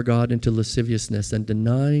grace of our God into lasciviousness and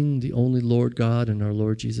denying the only Lord God and our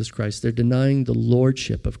Lord Jesus Christ. They're denying the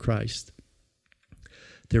lordship of Christ.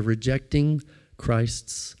 They're rejecting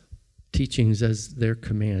Christ's teachings as their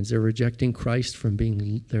commands. They're rejecting Christ from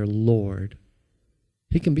being their Lord.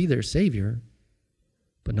 He can be their Savior,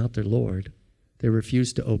 but not their Lord. They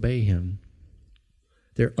refuse to obey him.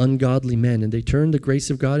 They're ungodly men, and they turn the grace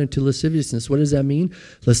of God into lasciviousness. What does that mean?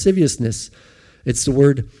 Lasciviousness. It's the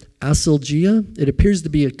word aselgia. It appears to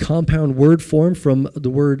be a compound word form from the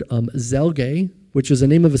word zelge, which was the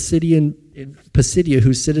name of a city in Pisidia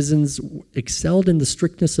whose citizens excelled in the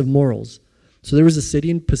strictness of morals. So there was a city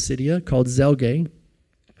in Pisidia called Zelge,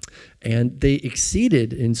 and they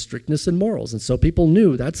exceeded in strictness and morals. And so people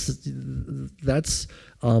knew that's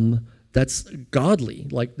godly.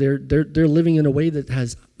 Like they're living in a way that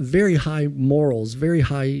has very high morals, very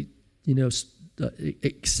high,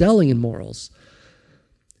 excelling in morals.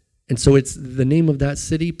 And so it's the name of that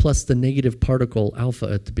city plus the negative particle alpha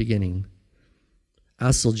at the beginning.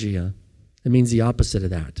 Aselgia. It means the opposite of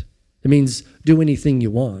that. It means do anything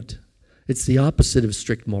you want. It's the opposite of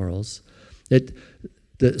strict morals.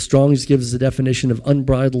 The Strong's gives the definition of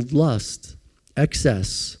unbridled lust,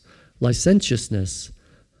 excess, licentiousness,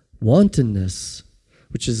 wantonness,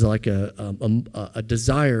 which is like a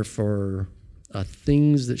desire for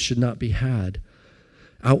things that should not be had.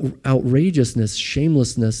 Outrageousness,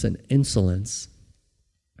 shamelessness, and insolence.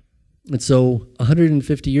 And so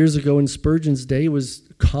 150 years ago in Spurgeon's day, it was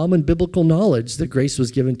common biblical knowledge that grace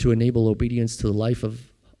was given to enable obedience to the life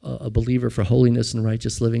of a believer for holiness and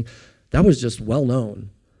righteous living. That was just well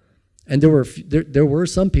known. And there were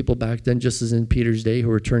some people back then, just as in Peter's day, who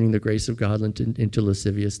were turning the grace of God into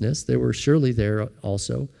lasciviousness. They were surely there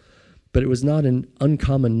also. But it was not an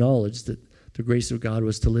uncommon knowledge that the grace of God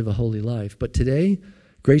was to live a holy life. But today,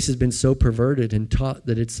 grace has been so perverted and taught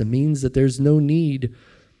that it's a means that there's no need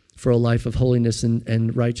for a life of holiness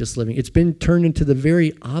and righteous living. It's been turned into the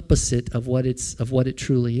very opposite of what it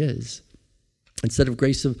truly is. Instead of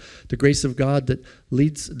the grace of God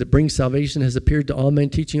that brings salvation has appeared to all men,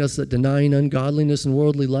 teaching us that denying ungodliness and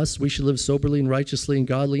worldly lusts, we should live soberly and righteously and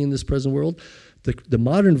godly in this present world. The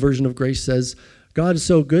modern version of grace says God is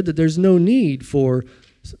so good that there's no need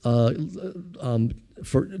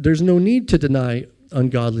there's no need to deny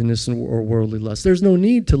ungodliness or worldly lust. There's no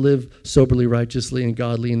need to live soberly, righteously, and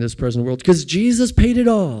godly in this present world because Jesus paid it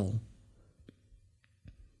all.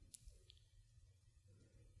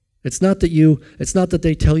 It's not that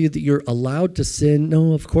they tell you that you're allowed to sin.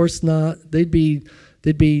 No, of course not. They'd be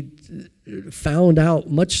found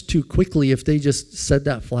out much too quickly if they just said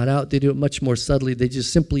that flat out. They do it much more subtly. They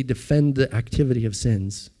just simply defend the activity of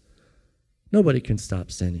sins. Nobody can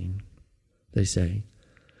stop sinning, they say.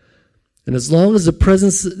 And as long as the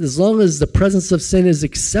presence of sin is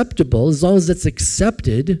acceptable, as long as it's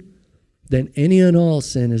accepted, then any and all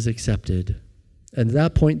sin is accepted. And at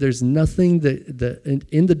that point, there's nothing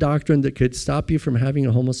in the doctrine that could stop you from having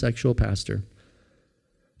a homosexual pastor.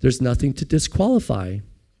 There's nothing to disqualify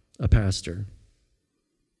a pastor.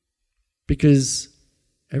 Because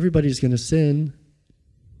everybody's going to sin.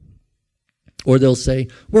 Or they'll say,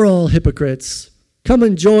 we're all hypocrites. Come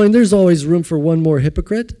and join. There's always room for one more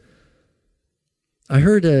hypocrite. I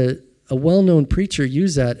heard a well-known preacher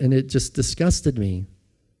use that, and it just disgusted me.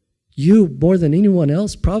 You, more than anyone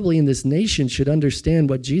else, probably in this nation, should understand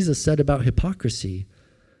what Jesus said about hypocrisy.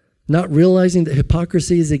 Not realizing that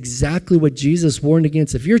hypocrisy is exactly what Jesus warned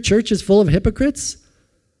against. If your church is full of hypocrites,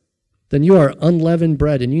 then you are unleavened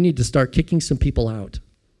bread, and you need to start kicking some people out.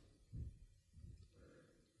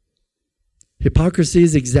 Hypocrisy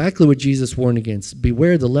is exactly what Jesus warned against.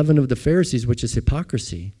 Beware the leaven of the Pharisees, which is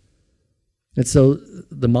hypocrisy. And so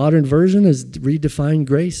the modern version has redefined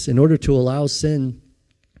grace in order to allow sin.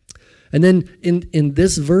 And then in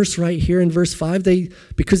this verse right here, in verse 5,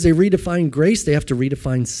 because they redefine grace, they have to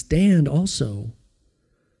redefine stand also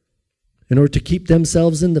in order to keep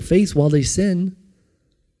themselves in the faith while they sin.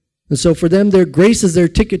 And so for them, their grace is their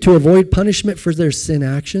ticket to avoid punishment for their sin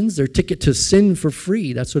actions, their ticket to sin for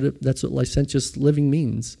free. That's what licentious living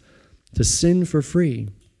means, to sin for free.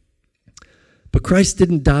 But Christ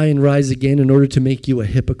didn't die and rise again in order to make you a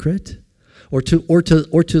hypocrite or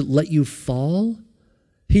to let you fall.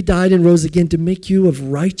 He died and rose again to make you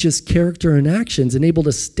of righteous character and actions and able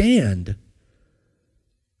to stand.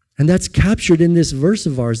 And that's captured in this verse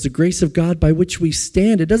of ours, the grace of God by which we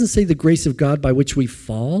stand. It doesn't say the grace of God by which we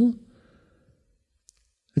fall.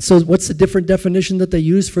 And so what's the different definition that they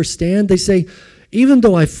use for stand? They say, even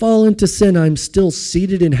though I fall into sin, I'm still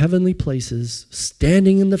seated in heavenly places,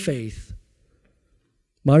 standing in the faith.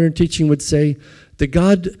 Modern teaching would say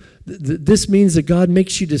that this means that God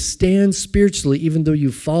makes you to stand spiritually even though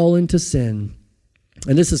you fall into sin.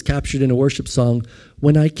 And this is captured in a worship song,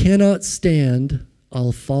 when I cannot stand,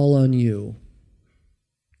 I'll fall on you.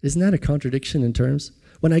 Isn't that a contradiction in terms?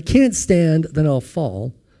 When I can't stand, then I'll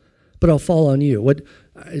fall, but I'll fall on you.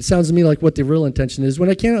 It sounds to me like what the real intention is,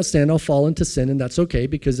 when I cannot stand, I'll fall into sin, and that's okay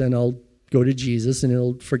because then I'll go to Jesus and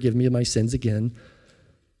he'll forgive me of my sins again.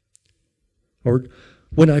 Or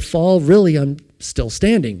when I fall, really, I'm still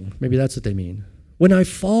standing. Maybe that's what they mean. When I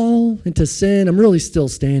fall into sin, I'm really still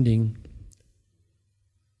standing.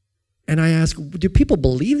 And I ask, do people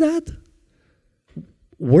believe that?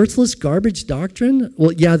 Worthless garbage doctrine?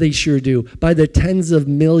 Well, yeah, they sure do. By the tens of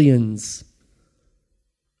millions.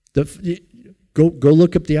 Go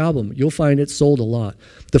look up the album. You'll find it sold a lot.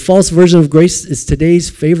 The false version of grace is today's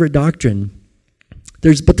favorite doctrine.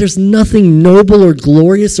 But there's nothing noble or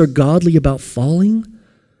glorious or godly about falling.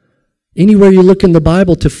 Anywhere you look in the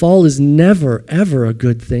Bible, to fall is never, ever a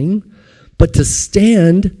good thing. But to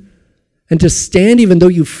stand, and to stand even though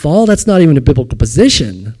you fall, that's not even a biblical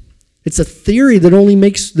position. It's a theory that only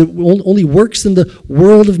works in the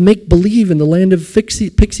world of make-believe, in the land of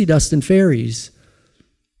pixie dust and fairies.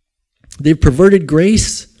 They've perverted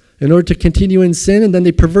grace in order to continue in sin, and then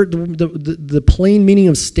they pervert the plain meaning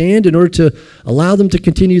of stand in order to allow them to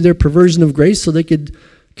continue their perversion of grace so they could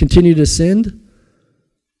continue to sin.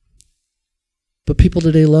 But people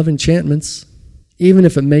today love enchantments, even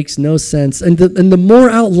if it makes no sense. And the more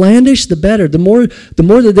outlandish, the better. The more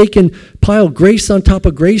that they can pile grace on top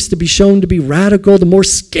of grace to be shown to be radical, the more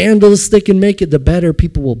scandalous they can make it, the better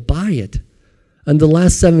people will buy it. And the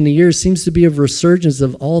last 70 years seems to be a resurgence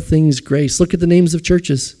of all things grace. Look at the names of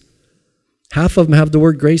churches. Half of them have the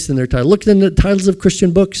word grace in their title. Look at the titles of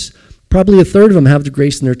Christian books. Probably a third of them have the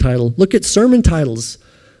grace in their title. Look at sermon titles.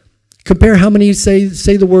 Compare how many say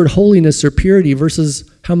the word holiness or purity versus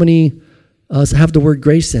how many have the word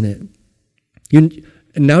grace in it. And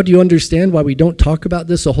now do you understand why we don't talk about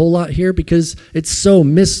this a whole lot here? Because it's so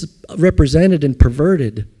misrepresented and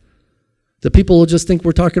perverted. The people will just think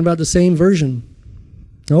we're talking about the same version.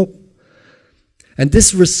 Nope. And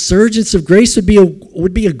this resurgence of grace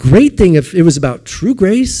would be a great thing if it was about true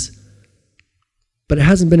grace, but it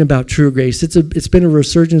hasn't been about true grace. It's been a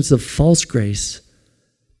resurgence of false grace.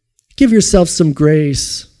 Give yourself some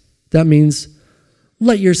grace. That means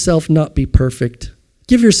let yourself not be perfect.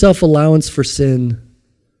 Give yourself allowance for sin.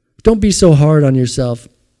 Don't be so hard on yourself.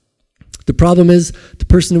 The problem is the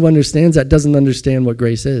person who understands that doesn't understand what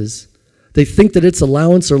grace is. They think that it's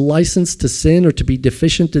allowance or license to sin or to be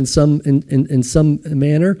deficient in some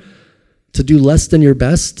manner, to do less than your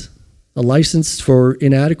best, a license for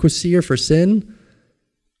inadequacy or for sin.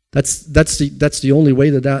 That's the only way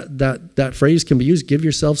that phrase can be used. Give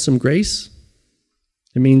yourself some grace.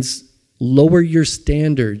 It means lower your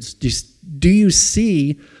standards. Do you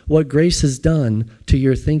see what grace has done to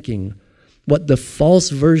your thinking? what the false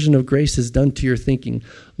version of grace has done to your thinking.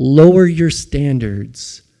 Lower your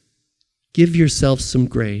standards. Give yourself some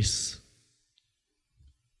grace.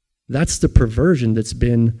 That's the perversion that's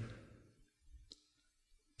been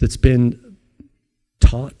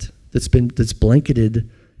taught, that's blanketed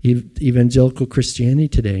evangelical Christianity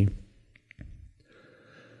today.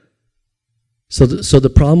 So the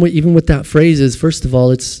problem even with that phrase is, first of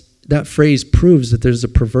all, that phrase proves that there's a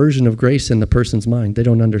perversion of grace in the person's mind. They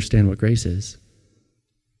don't understand what grace is.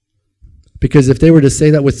 Because if they were to say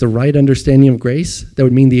that with the right understanding of grace, that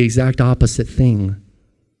would mean the exact opposite thing.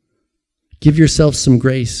 Give yourself some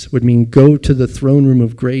grace would mean go to the throne room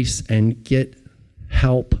of grace and get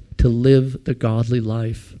help to live the godly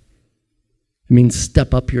life. It means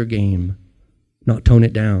step up your game, not tone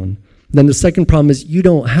it down. Then the second problem is you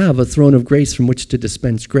don't have a throne of grace from which to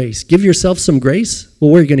dispense grace. Give yourself some grace? Well,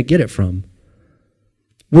 where are you going to get it from?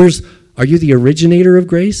 Are you the originator of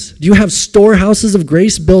grace? Do you have storehouses of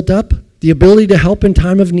grace built up? The ability to help in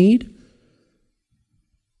time of need?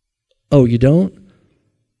 Oh, you don't?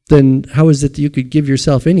 Then how is it that you could give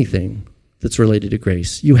yourself anything that's related to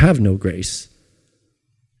grace? You have no grace.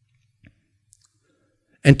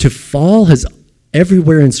 And to fall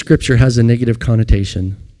everywhere in Scripture has a negative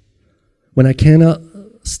connotation. When I cannot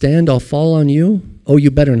stand, I'll fall on you. Oh,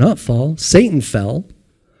 you better not fall. Satan fell.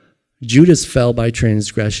 Judas fell by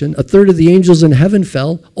transgression. A third of the angels in heaven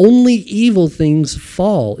fell. Only evil things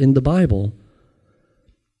fall in the Bible.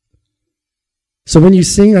 So when you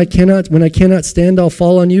sing, when I cannot stand, I'll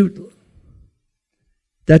fall on you,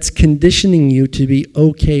 that's conditioning you to be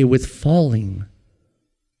okay with falling.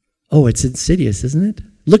 Oh, it's insidious, isn't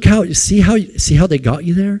it? See how they got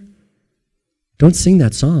you there? Don't sing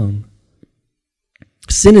that song.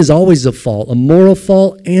 Sin is always a fall, a moral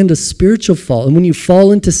fall and a spiritual fall. And when you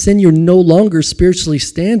fall into sin, you're no longer spiritually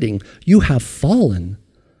standing. You have fallen.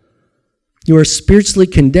 You are spiritually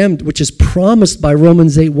condemned, which is promised by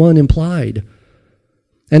Romans 8:1 implied.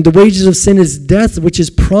 And the wages of sin is death, which is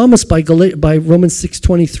promised by Romans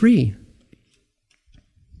 6:23.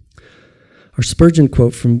 Our Spurgeon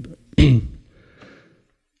quote from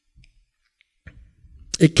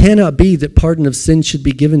it cannot be that pardon of sin should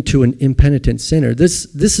be given to an impenitent sinner.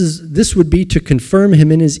 This would be to confirm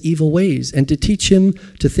him in his evil ways and to teach him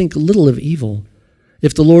to think little of evil.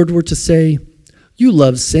 If the Lord were to say, you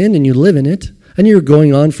love sin and you live in it, and you're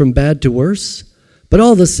going on from bad to worse, but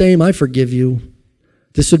all the same I forgive you,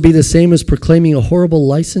 this would be the same as proclaiming a horrible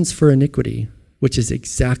license for iniquity, which is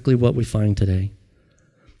exactly what we find today.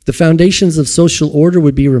 The foundations of social order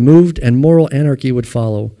would be removed and moral anarchy would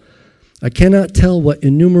follow. I cannot tell what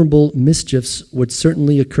innumerable mischiefs would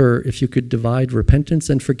certainly occur if you could divide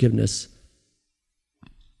repentance and forgiveness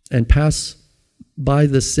and pass by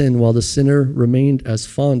the sin while the sinner remained as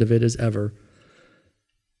fond of it as ever.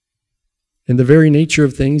 In the very nature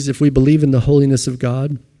of things, if we believe in the holiness of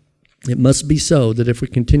God, it must be so that if we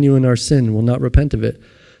continue in our sin and will not repent of it,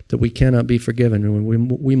 that we cannot be forgiven, and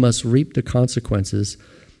we must reap the consequences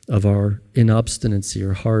of our inobstinacy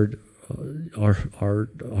or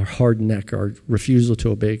our hard neck, our refusal to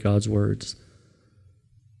obey God's words.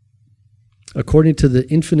 According to the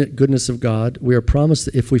infinite goodness of God, we are promised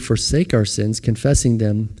that if we forsake our sins, confessing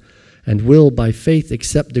them, and will by faith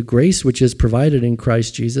accept the grace which is provided in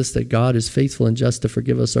Christ Jesus, that God is faithful and just to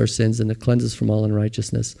forgive us our sins and to cleanse us from all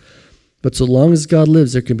unrighteousness. But so long as God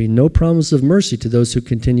lives, there can be no promise of mercy to those who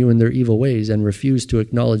continue in their evil ways and refuse to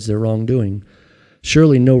acknowledge their wrongdoing.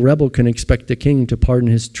 Surely no rebel can expect the king to pardon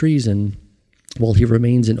his treason while he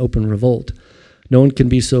remains in open revolt. No one can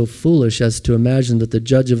be so foolish as to imagine that the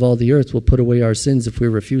judge of all the earth will put away our sins if we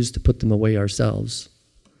refuse to put them away ourselves.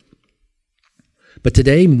 But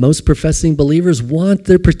today, most professing believers want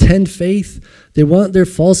their pretend faith. They want their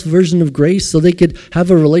false version of grace so they could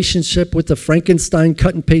have a relationship with the Frankenstein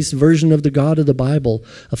cut-and-paste version of the God of the Bible,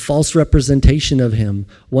 a false representation of him,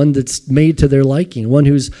 one that's made to their liking, one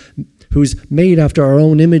who's made after our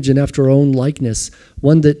own image and after our own likeness,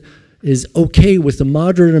 one that is okay with a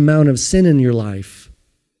moderate amount of sin in your life.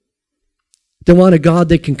 They want a God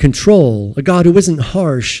they can control, a God who isn't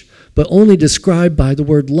harsh, but only described by the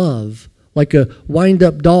word love. Like a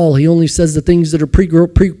wind-up doll, he only says the things that are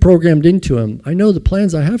pre-programmed into him. I know the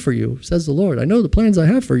plans I have for you, says the Lord. I know the plans I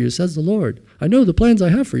have for you, says the Lord. I know the plans I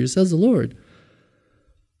have for you, says the Lord.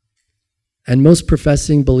 And most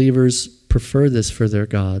professing believers prefer this for their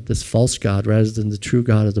God, this false God, rather than the true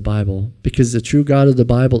God of the Bible. Because the true God of the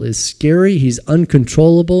Bible is scary, he's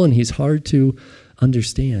uncontrollable, and he's hard to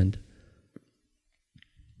understand.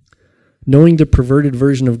 Knowing the perverted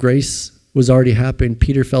version of grace was already happening,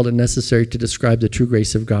 Peter felt it necessary to describe the true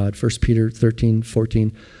grace of God. 1 Peter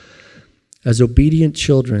 13:14. as obedient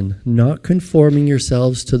children, not conforming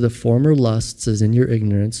yourselves to the former lusts as in your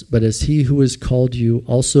ignorance, but as he who has called you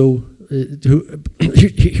also.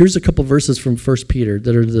 Here's a couple verses from 1 Peter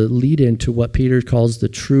that are the lead in to what Peter calls the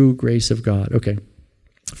true grace of God. Okay,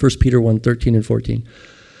 1 Peter 1, 13 and 14.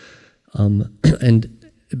 And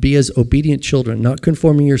be as obedient children, not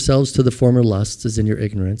conforming yourselves to the former lusts as in your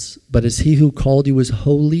ignorance, but as he who called you is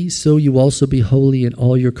holy, so you also be holy in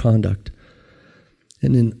all your conduct.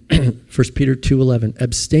 And in 1 Peter 2:11,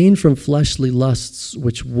 abstain from fleshly lusts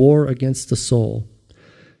which war against the soul.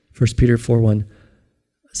 1 Peter 4:1,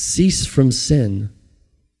 cease from sin.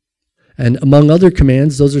 And among other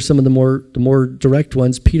commands, those are some of the more direct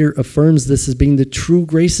ones. Peter affirms this as being the true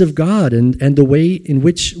grace of God and the way in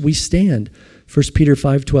which we stand. 1 Peter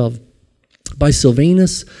 5:12, by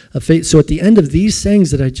Silvanus of faith. So at the end of these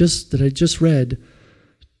sayings that I just read,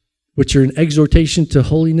 which are an exhortation to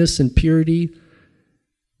holiness and purity,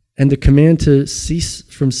 and the command to cease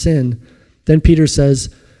from sin, then Peter says,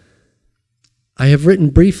 I have written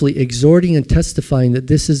briefly, exhorting and testifying that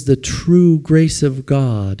this is the true grace of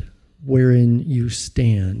God wherein you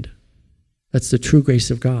stand. That's the true grace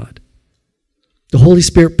of God. The Holy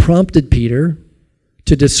Spirit prompted Peter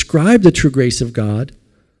to describe the true grace of God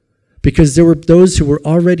because there were those who were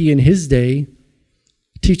already in his day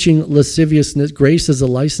teaching lasciviousness, grace as a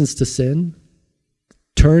license to sin,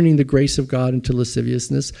 turning the grace of God into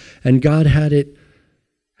lasciviousness, and God had it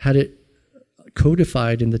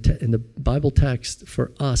codified in the Bible text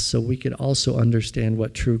for us so we could also understand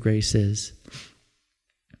what true grace is.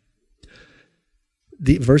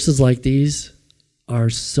 The verses like these are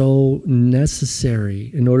so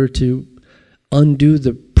necessary in order to undo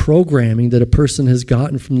the programming that a person has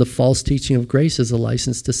gotten from the false teaching of grace as a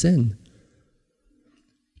license to sin.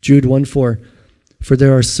 Jude 1:4, for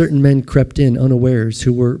there are certain men crept in unawares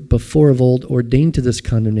who were before of old ordained to this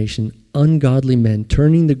condemnation, ungodly men,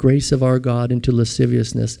 turning the grace of our God into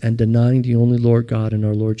lasciviousness and denying the only Lord God and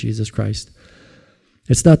our Lord Jesus Christ.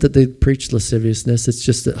 It's not that they preach lasciviousness, it's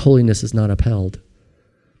just that holiness is not upheld.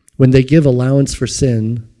 When they give allowance for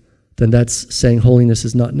sin, then that's saying holiness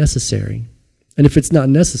is not necessary. And if it's not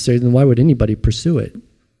necessary, then why would anybody pursue it?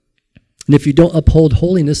 And if you don't uphold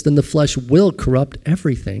holiness, then the flesh will corrupt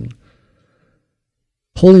everything.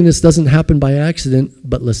 Holiness doesn't happen by accident,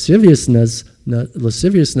 but lasciviousness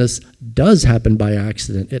does happen by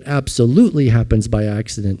accident. It absolutely happens by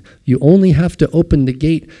accident. You only have to open the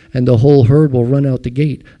gate and the whole herd will run out the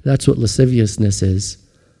gate. That's what lasciviousness is.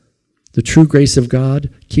 The true grace of God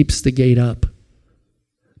keeps the gate up.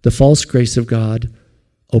 The false grace of God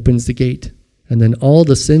opens the gate. And then all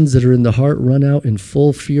the sins that are in the heart run out in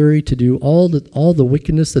full fury to do all the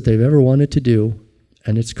wickedness that they've ever wanted to do.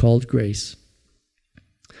 And it's called grace.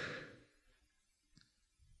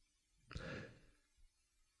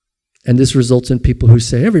 And this results in people who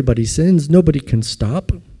say, everybody sins, nobody can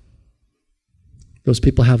stop. Those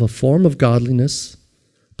people have a form of godliness,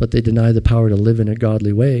 but they deny the power to live in a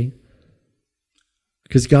godly way.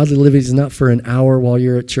 Because godly living is not for an hour while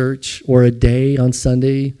you're at church or a day on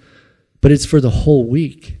Sunday, but it's for the whole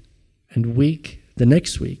week and the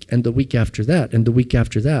next week and the week after that and the week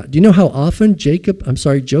after that. Do you know how often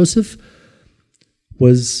Joseph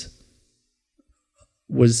was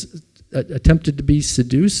attempted to be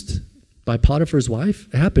seduced by Potiphar's wife?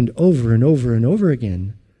 It happened over and over and over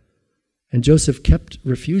again. And Joseph kept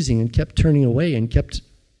refusing and kept turning away and kept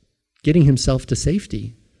getting himself to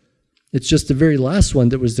safety. It's just the very last one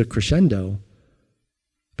that was the crescendo.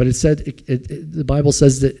 But it said, the Bible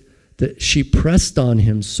says that she pressed on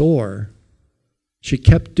him sore. She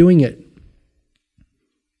kept doing it.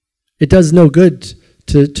 It does no good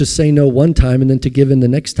to say no one time and then to give in the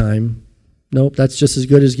next time. Nope, that's just as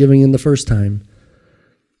good as giving in the first time.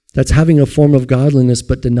 That's having a form of godliness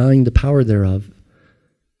but denying the power thereof.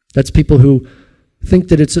 That's people who think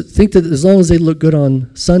that as long as they look good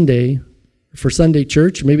on Sunday, for Sunday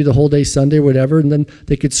church, maybe the whole day Sunday or whatever, and then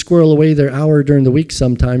they could squirrel away their hour during the week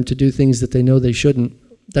sometime to do things that they know they shouldn't.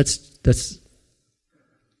 That's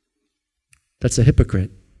a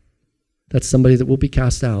hypocrite. That's somebody that will be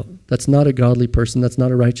cast out. That's not a godly person. That's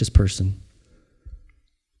not a righteous person.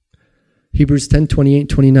 Hebrews 10, 28 and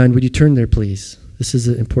 29. Would you turn there, please? This is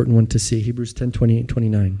an important one to see. Hebrews 10, 28 and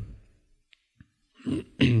 29.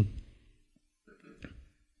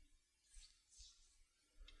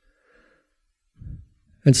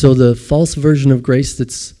 And so the false version of grace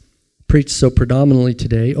that's preached so predominantly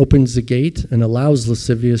today opens the gate and allows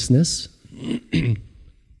lasciviousness.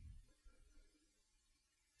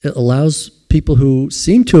 It allows people who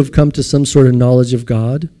seem to have come to some sort of knowledge of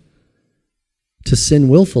God to sin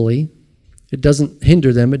willfully. It doesn't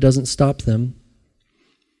hinder them. It doesn't stop them.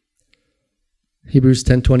 Hebrews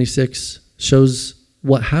 10:26 shows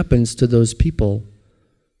what happens to those people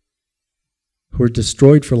who are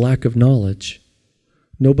destroyed for lack of knowledge.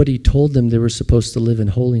 Nobody told them they were supposed to live in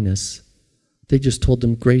holiness. They just told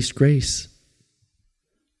them grace, grace.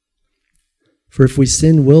 For if we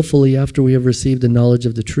sin willfully after we have received the knowledge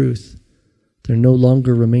of the truth, there no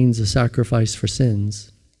longer remains a sacrifice for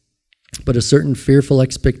sins, but a certain fearful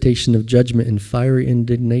expectation of judgment and fiery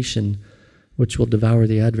indignation, which will devour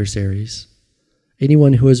the adversaries.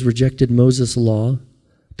 Anyone who has rejected Moses' law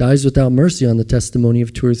dies without mercy on the testimony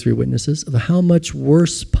of 2 or 3 witnesses. Of how much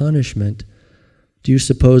worse punishment do you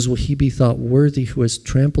suppose will he be thought worthy who has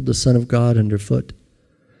trampled the Son of God underfoot,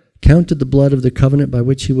 counted the blood of the covenant by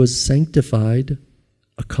which he was sanctified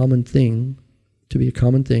a common thing, to be a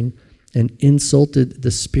common thing, and insulted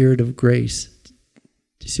the Spirit of grace?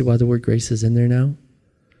 Do you see why the word grace is in there now?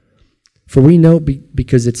 For we know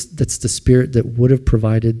because that's the Spirit that would have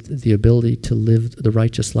provided the ability to live the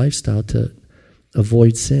righteous lifestyle, to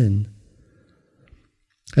avoid sin.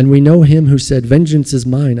 And we know him who said, vengeance is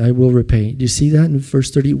mine, I will repay. Do you see that in verse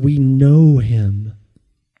 30? We know him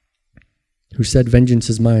who said, vengeance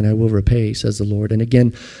is mine, I will repay, says the Lord. And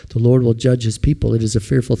again, the Lord will judge his people. It is a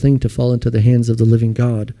fearful thing to fall into the hands of the living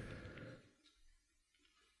God.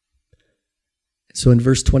 So in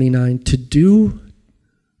verse 29,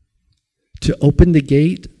 to open the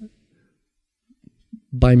gate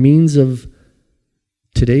by means of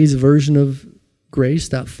today's version of grace,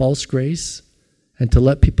 that false grace, and to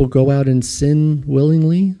let people go out and sin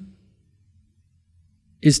willingly,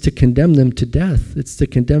 is to condemn them to death. It's to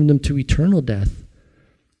condemn them to eternal death,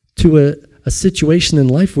 to a situation in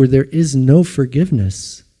life where there is no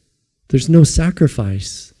forgiveness. There's no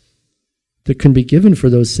sacrifice that can be given for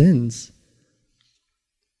those sins.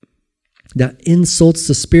 That insults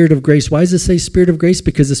the Spirit of grace. Why does it say Spirit of grace?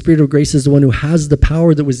 Because the Spirit of grace is the one who has the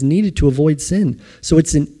power that was needed to avoid sin. So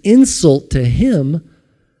it's an insult to him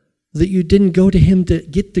that you didn't go to him to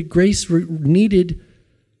get the grace needed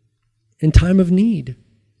in time of need.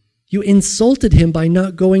 You insulted him by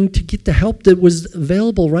not going to get the help that was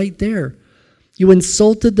available right there. You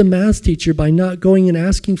insulted the math teacher by not going and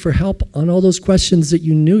asking for help on all those questions that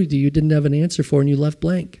you knew that you didn't have an answer for and you left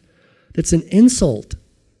blank. That's an insult.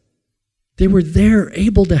 They were there,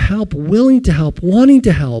 able to help, willing to help, wanting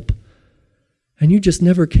to help, and you just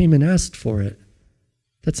never came and asked for it.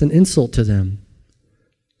 That's an insult to them.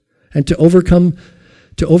 And to overcome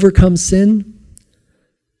sin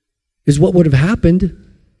is what would have happened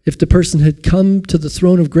if the person had come to the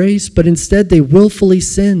throne of grace, but instead they willfully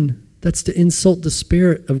sin. That's to insult the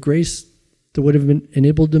Spirit of grace that would have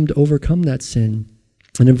enabled them to overcome that sin.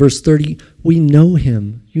 And in verse 30, we know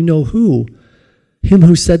him. You know who? Him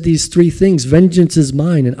who said these 3 things, vengeance is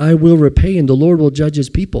mine and I will repay, and the Lord will judge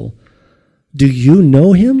his people. Do you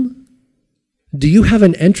know him? Do you have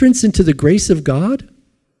an entrance into the grace of God?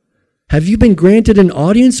 Have you been granted an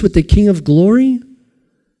audience with the King of glory?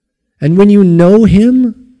 And when you know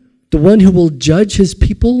him, the one who will judge his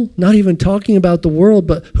people, not even talking about the world,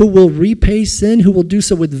 but who will repay sin, who will do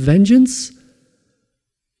so with vengeance,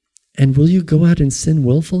 and will you go out and sin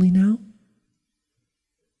willfully now?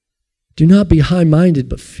 Do not be high-minded,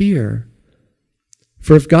 but fear.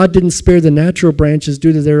 For if God didn't spare the natural branches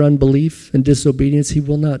due to their unbelief and disobedience, he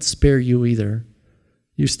will not spare you either.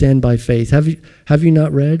 You stand by faith. Have you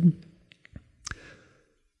not read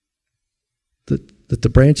that the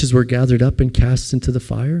branches were gathered up and cast into the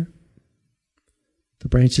fire? The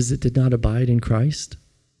branches that did not abide in Christ?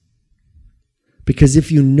 Because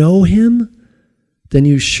if you know him, then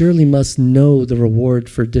you surely must know the reward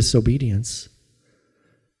for disobedience.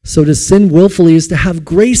 So to sin willfully is to have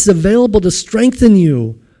grace available to strengthen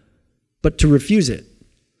you, but to refuse it.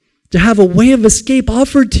 To have a way of escape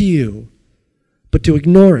offered to you, but to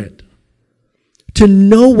ignore it. To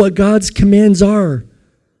know what God's commands are,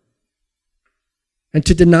 and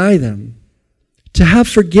to deny them. To have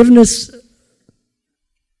forgiveness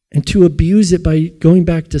and to abuse it by going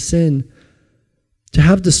back to sin. To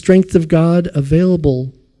have the strength of God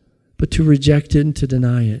available, but to reject it and to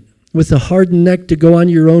deny it. With a hardened neck to go on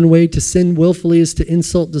your own way, to sin willfully is to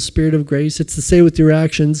insult the Spirit of grace. It's to say with your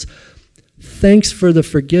actions, thanks for the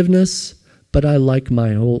forgiveness, but I like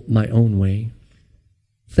my own way.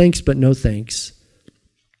 Thanks, but no thanks.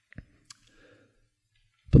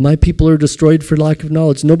 But my people are destroyed for lack of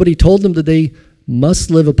knowledge. Nobody told them that they must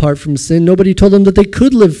live apart from sin. Nobody told them that they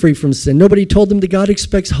could live free from sin. Nobody told them that God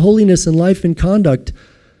expects holiness in life and conduct.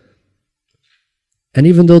 And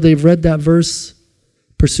even though they've read that verse,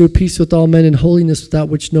 pursue peace with all men and holiness without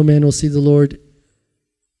which no man will see the Lord,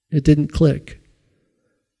 it didn't click.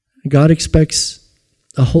 God expects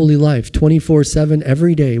a holy life 24/7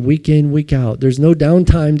 every day, week in, week out. There's no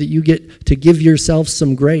downtime that you get to give yourself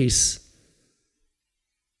some grace.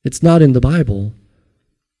 It's not in the Bible,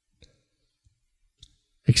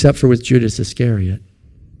 except for with Judas Iscariot.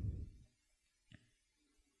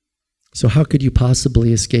 So how could you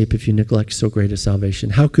possibly escape if you neglect so great a salvation?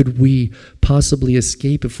 How could we possibly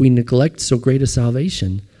escape if we neglect so great a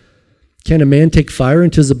salvation? Can a man take fire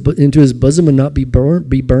into his bosom and not be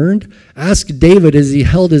burned? Ask David as he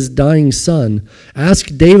held his dying son.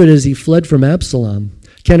 Ask David as he fled from Absalom.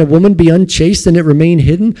 Can a woman be unchaste and it remain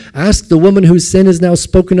hidden? Ask the woman whose sin is now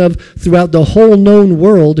spoken of throughout the whole known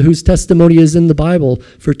world, whose testimony is in the Bible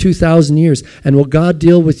for 2,000 years. And will God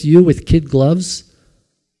deal with you with kid gloves?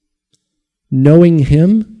 Knowing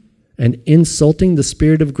him and insulting the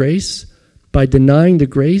Spirit of grace by denying the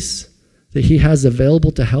grace that he has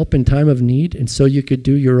available to help in time of need, and so you could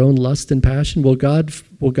do your own lust and passion? Will God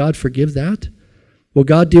forgive that? Will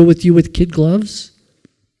God deal with you with kid gloves?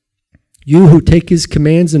 You who take his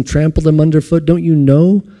commands and trample them underfoot, don't you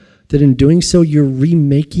know that in doing so you're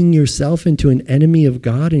remaking yourself into an enemy of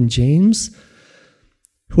God in James?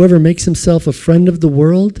 Whoever makes himself a friend of the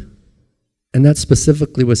world, and that's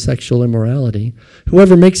specifically with sexual immorality,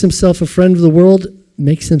 whoever makes himself a friend of the world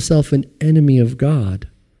makes himself an enemy of God.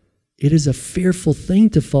 It is a fearful thing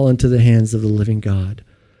to fall into the hands of the living God.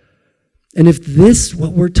 And if this,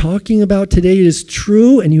 what we're talking about today, is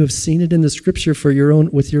true, and you have seen it in the scripture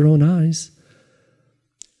with your own eyes,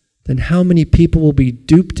 then how many people will be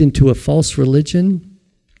duped into a false religion,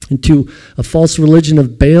 into a false religion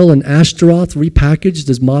of Baal and Ashtaroth, repackaged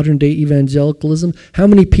as modern-day evangelicalism? How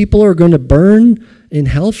many people are going to burn in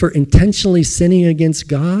hell for intentionally sinning against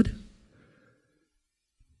God?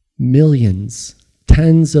 Millions.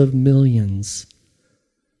 Tens of millions.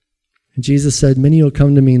 And Jesus said, many will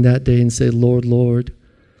come to me in that day and say, Lord, Lord,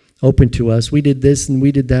 open to us. We did this and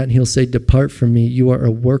we did that. And he'll say, depart from me. You are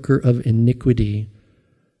a worker of iniquity.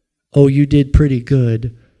 Oh, you did pretty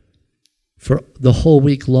good for the whole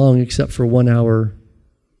week long except for 1 hour.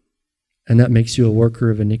 And that makes you a worker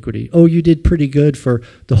of iniquity. Oh, you did pretty good for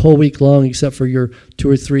the whole week long except for your 2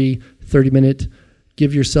 or 3 30-minute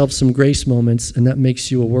give yourself some grace moments, and that makes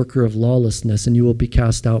you a worker of lawlessness, and you will be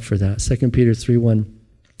cast out for that. 2 Peter 3:1.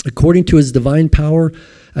 According as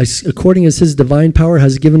his divine power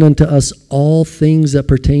has given unto us all things that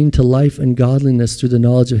pertain to life and godliness through the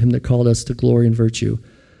knowledge of him that called us to glory and virtue.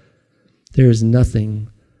 There is nothing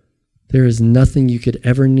you could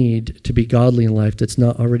ever need to be godly in life that's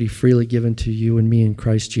not already freely given to you and me in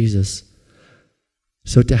Christ Jesus.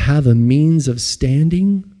 So to have a means of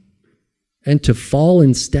standing and to fall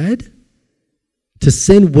instead? To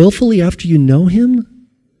sin willfully after you know him?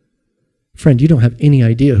 Friend, you don't have any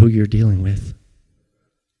idea who you're dealing with.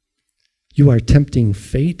 You are tempting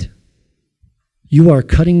fate. You are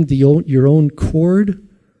cutting your own cord,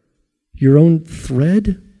 your own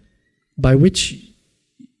thread by which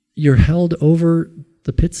you're held over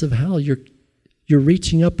the pits of hell. You're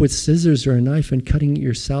reaching up with scissors or a knife and cutting it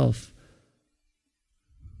yourself.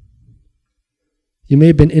 You may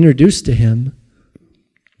have been introduced to him,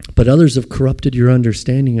 but others have corrupted your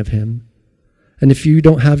understanding of him. And if you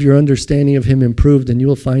don't have your understanding of him improved, then you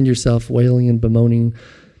will find yourself wailing and bemoaning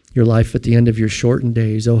your life at the end of your shortened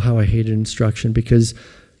days. Oh, how I hated instruction, because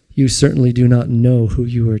you certainly do not know who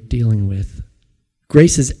you are dealing with.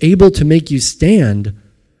 Grace is able to make you stand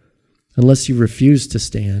unless you refuse to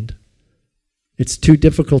stand. It's too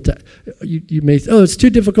difficult to, it's too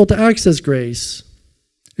difficult to access grace.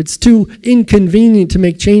 It's too inconvenient to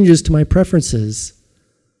make changes to my preferences.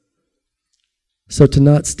 So to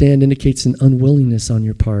not stand indicates an unwillingness on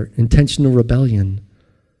your part, intentional rebellion,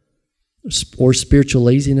 or spiritual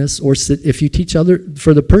laziness, or if you teach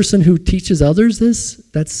for the person who teaches others this,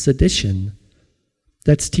 that's sedition.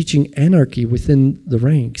 That's teaching anarchy within the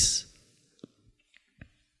ranks.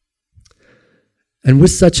 And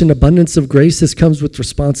with such an abundance of grace, this comes with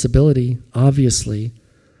responsibility, obviously.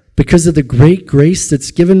 Because of the great grace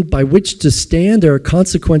that's given by which to stand, there are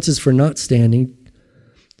consequences for not standing.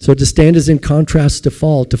 So to stand is in contrast to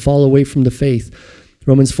fall away from the faith.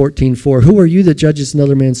 Romans 14:4. Who are you that judges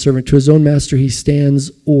another man's servant? To his own master he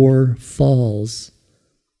stands or falls.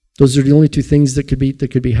 Those are the only two things that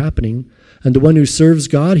could be happening. And the one who serves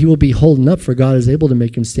God, he will be holding up, for God is able to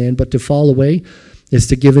make him stand. But to fall away is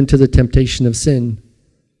to give in to the temptation of sin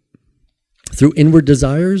through inward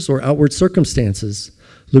desires or outward circumstances.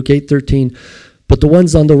 Luke 8:13, but the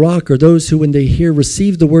ones on the rock are those who, when they hear,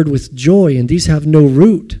 receive the word with joy, and these have no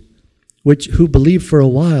root, who believe for a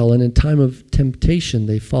while, and in time of temptation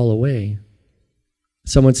they fall away.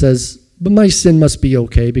 Someone says, but my sin must be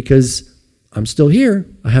okay because I'm still here.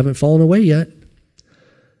 I haven't fallen away yet.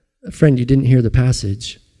 Friend, you didn't hear the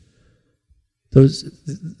passage. Those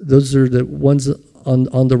are the ones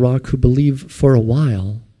on the rock who believe for a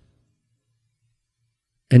while.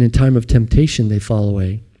 And in time of temptation, they fall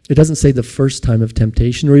away. It doesn't say the first time of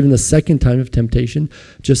temptation or even the second time of temptation,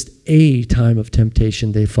 just a time of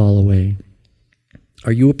temptation, they fall away.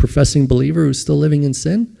 Are you a professing believer who's still living in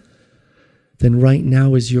sin? Then right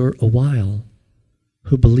now is your a while,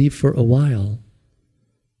 who believe for a while.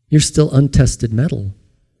 You're still untested metal.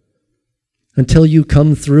 Until you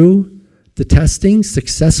come through the testing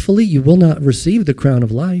successfully, you will not receive the crown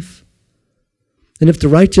of life. And if the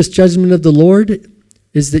righteous judgment of the Lord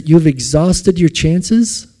is that you've exhausted your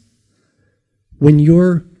chances, when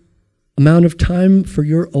your amount of time for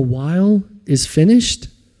your a while is finished,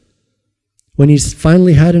 when he's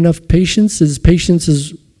finally had enough patience, his patience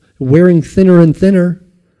is wearing thinner and thinner,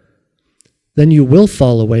 then you will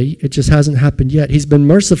fall away. It just hasn't happened yet. He's been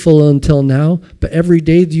merciful until now, but every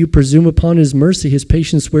day that you presume upon his mercy, his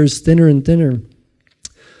patience wears thinner and thinner.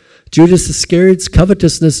 Judas Iscariot's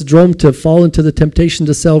covetousness drove him to fall into the temptation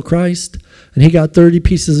to sell Christ, and he got 30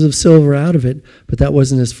 pieces of silver out of it, but that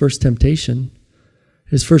wasn't his first temptation.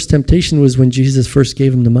 His first temptation was when Jesus first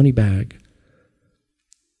gave him the money bag.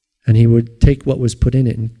 And he would take what was put in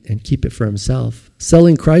it and keep it for himself.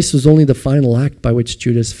 Selling Christ was only the final act by which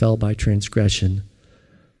Judas fell by transgression.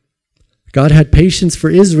 God had patience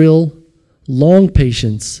for Israel, long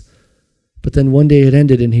patience, but then one day it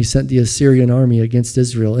ended and he sent the Assyrian army against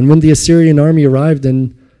Israel. And when the Assyrian army arrived,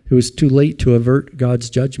 then it was too late to avert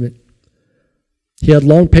God's judgment. He had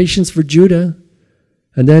long patience for Judah,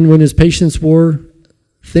 and then when his patience wore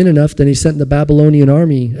thin enough, then he sent the Babylonian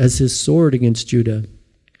army as his sword against Judah.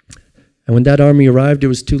 And when that army arrived, it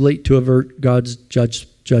was too late to avert God's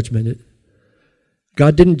judgment.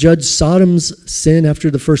 God didn't judge Sodom's sin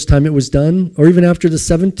after the first time it was done, or even after the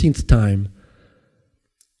 17th time.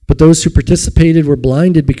 But those who participated were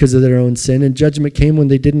blinded because of their own sin, and judgment came when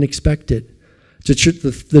they didn't expect it.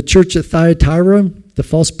 The church at Thyatira, the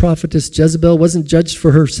false prophetess Jezebel, wasn't judged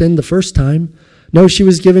for her sin the first time. No, she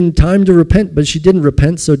was given time to repent, but she didn't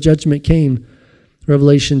repent, so judgment came.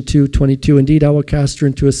 Revelation 2:22, indeed, I will cast her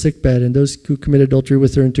into a sickbed, and those who commit adultery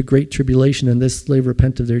with her into great tribulation, and this they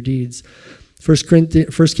repent of their deeds. 1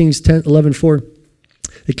 Kings 11:4.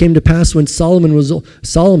 It came to pass when Solomon was old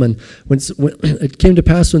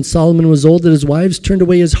that his wives turned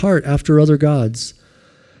away his heart after other gods.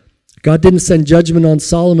 God didn't send judgment on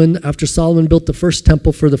Solomon after Solomon built the first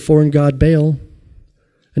temple for the foreign god Baal,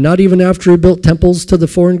 and not even after he built temples to the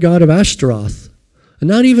foreign god of Ashtaroth. And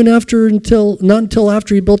not until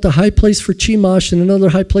after he built a high place for Chemosh and another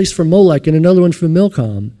high place for Molech and another one for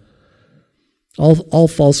Milcom. All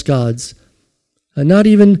false gods. And not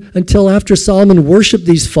even until after Solomon worshiped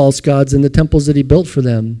these false gods in the temples that he built for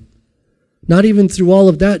them. Not even through all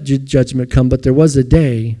of that did judgment come, but there was a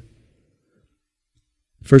day.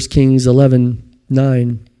 1 Kings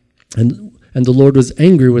 11:9. And the Lord was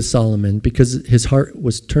angry with Solomon because his heart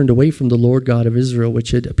was turned away from the Lord God of Israel, which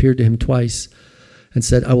had appeared to him twice, and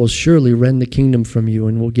said, I will surely rend the kingdom from you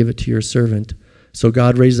and will give it to your servant. So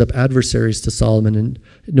God raised up adversaries to Solomon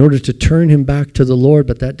in order to turn him back to the Lord,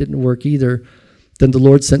 but that didn't work either. Then the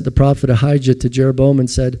Lord sent the prophet Ahijah to Jeroboam and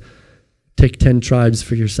said, take 10 tribes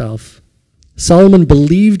for yourself. Solomon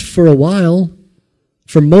believed for a while.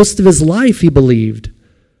 For most of his life he believed.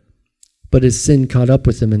 But his sin caught up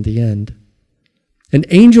with him in the end. And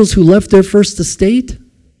angels who left their first estate,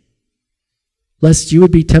 lest you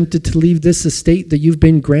would be tempted to leave this estate that you've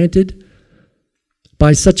been granted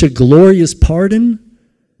by such a glorious pardon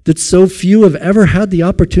that so few have ever had the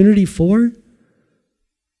opportunity for?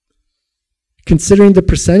 Considering the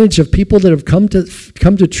percentage of people that have come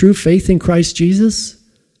to true faith in Christ Jesus,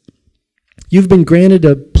 you've been granted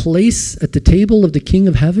a place at the table of the King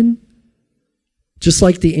of Heaven, just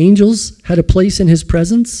like the angels had a place in his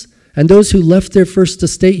presence. And those who left their first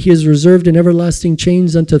estate, he has reserved in everlasting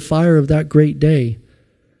chains unto fire of that great day.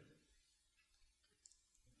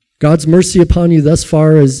 God's mercy upon you thus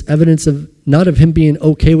far is evidence of, not of him being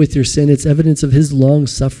okay with your sin, it's evidence of his long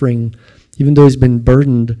suffering, even though he's been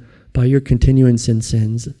burdened by your continuance in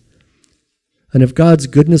sins. And if God's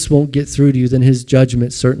goodness won't get through to you, then his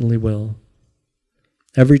judgment certainly will.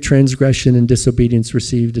 Every transgression and disobedience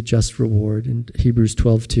received a just reward in Hebrews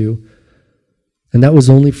 12:2. And that was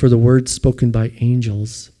only for the words spoken by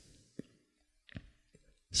angels.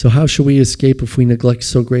 So how shall we escape if we neglect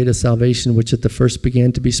so great a salvation, which at the first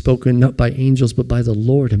began to be spoken not by angels, but by the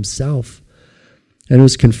Lord himself? And it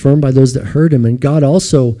was confirmed by those that heard him. And God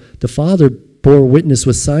also, the Father, bore witness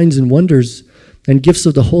with signs and wonders and gifts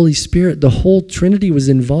of the Holy Spirit. The whole Trinity was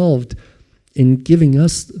involved in giving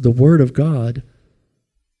us the Word of God.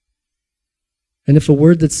 And if a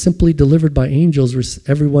word that's simply delivered by angels,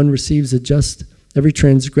 every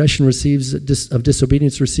transgression of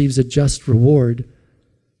disobedience receives a just reward,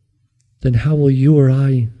 then how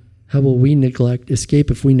will we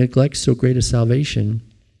escape if we neglect so great a salvation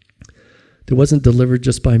that wasn't delivered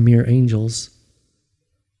just by mere angels,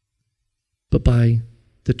 but by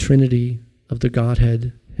the Trinity of the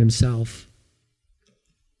Godhead himself?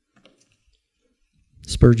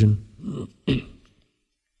 Spurgeon.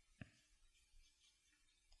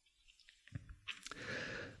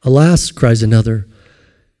 Alas, cries another,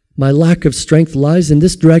 my lack of strength lies in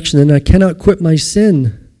this direction, and I cannot quit my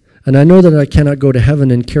sin, and I know that I cannot go to heaven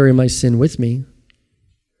and carry my sin with me.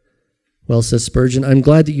 Well, says Spurgeon, I'm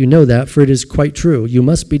glad that you know that, for it is quite true. You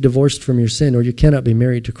must be divorced from your sin, or you cannot be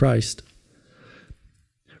married to Christ.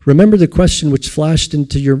 Remember the question which flashed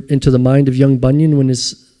into the mind of young Bunyan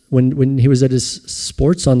when he was at his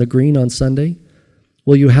sports on the green on Sunday?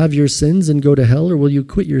 Will you have your sins and go to hell, or will you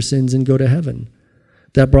quit your sins and go to heaven?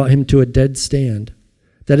 That brought him to a dead stand.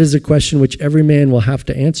 That is a question which every man will have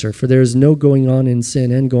to answer, for there is no going on in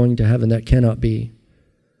sin and going to heaven. That cannot be.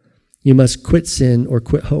 You must quit sin or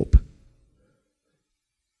quit hope.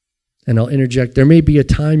 And I'll interject, there may be a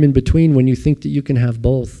time in between when you think that you can have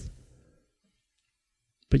both,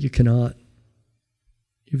 but you cannot.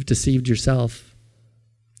 You've deceived yourself.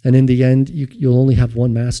 And in the end, you'll only have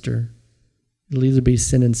one master. It'll either be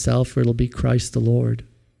sin and self, or it'll be Christ the Lord.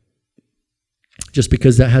 Just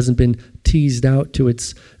because that hasn't been teased out to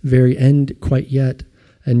its very end quite yet,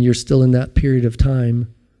 and you're still in that period of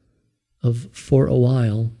time of for a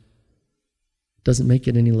while, doesn't make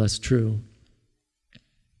it any less true.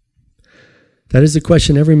 That is a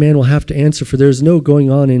question every man will have to answer, for there is no going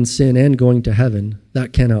on in sin and going to heaven.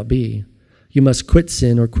 That cannot be. You must quit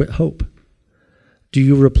sin or quit hope. Do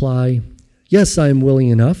you reply, yes, I am willing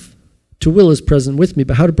enough. To will is present with me,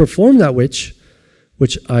 but how to perform that which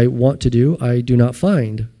I want to do, I do not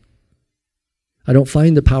find. I don't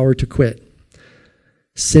find the power to quit.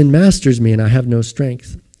 Sin masters me, and I have no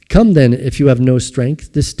strength. Come then, if you have no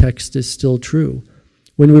strength, this text is still true.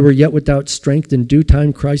 When we were yet without strength, in due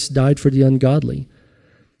time Christ died for the ungodly.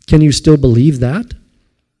 Can you still believe that?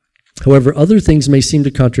 However, other things may seem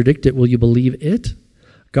to contradict it. Will you believe it?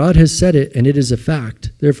 God has said it, and it is a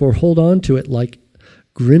fact. Therefore, hold on to it like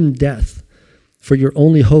grim death. For your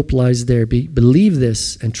only hope lies there. Believe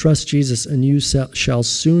this and trust Jesus, and you shall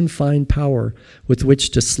soon find power with which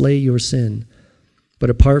to slay your sin. But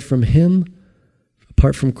apart from him,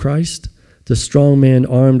 apart from Christ, the strong man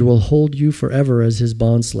armed will hold you forever as his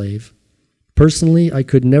bondslave. Personally, I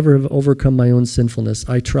could never have overcome my own sinfulness.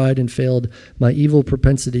 I tried and failed. My evil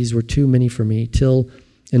propensities were too many for me, till,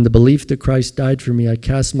 in the belief that Christ died for me, I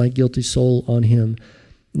cast my guilty soul on him.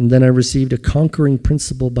 And then I received a conquering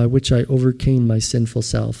principle by which I overcame my sinful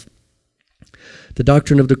self. The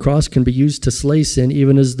doctrine of the cross can be used to slay sin,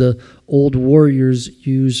 even as the old warriors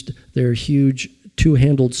used their huge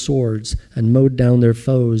two-handled swords and mowed down their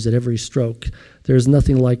foes at every stroke. There is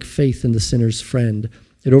nothing like faith in the sinner's friend.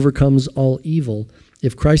 It overcomes all evil.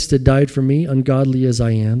 If Christ had died for me, ungodly as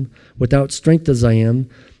I am, without strength as I am,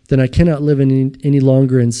 then I cannot live any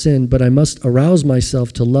longer in sin, but I must arouse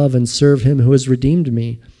myself to love and serve him who has redeemed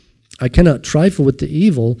me. I cannot trifle with the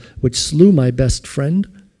evil which slew my best friend,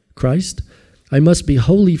 Christ. I must be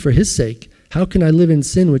holy for his sake. How can I live in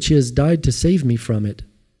sin which he has died to save me from it?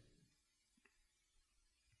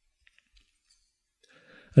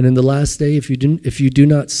 And in the last day, if you do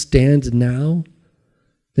not stand now,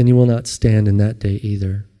 then you will not stand in that day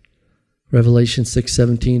either. Revelation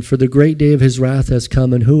 6:17, for the great day of his wrath has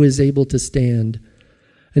come, and who is able to stand?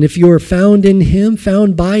 And if you are found in him,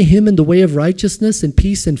 found by him in the way of righteousness and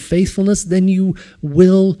peace and faithfulness, then you'll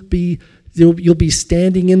be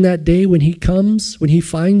standing in that day when he comes, when he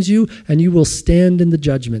finds you, and you will stand in the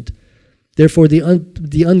judgment. Therefore,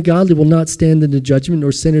 the ungodly will not stand in the judgment,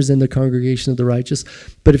 nor sinners in the congregation of the righteous.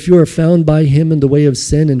 But if you are found by him in the way of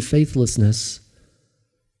sin and faithlessness,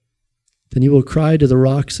 then you will cry to the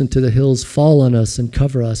rocks and to the hills, fall on us and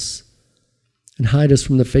cover us, and hide us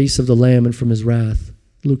from the face of the Lamb and from his wrath.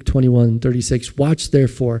 Luke 21:36. Watch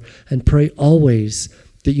therefore and pray always,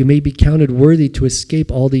 that you may be counted worthy to escape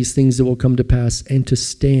all these things that will come to pass, and to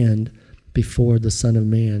stand before the Son of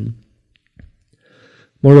Man.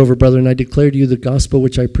 Moreover, brethren, I declare to you the gospel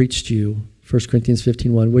which I preached to you, 1 Corinthians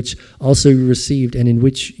 15:1, which also you received and in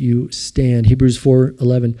which you stand. Hebrews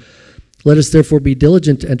 4:11. Let us therefore be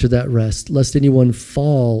diligent to enter that rest, lest anyone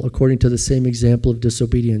fall according to the same example of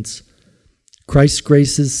disobedience. Christ's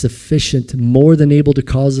grace is sufficient, more than able to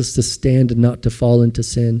cause us to stand and not to fall into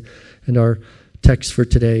sin. And our text for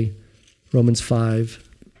today, Romans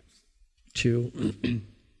 5:2.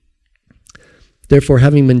 Therefore,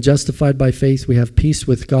 having been justified by faith, we have peace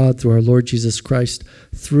with God through our Lord Jesus Christ,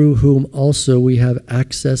 through whom also we have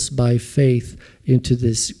access by faith into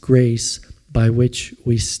this grace by which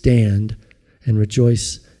we stand and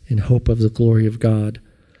rejoice in hope of the glory of God.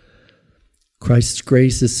 Christ's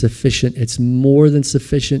grace is sufficient. It's more than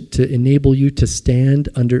sufficient to enable you to stand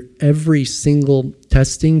under every single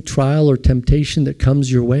testing, trial, or temptation that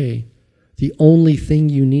comes your way. The only thing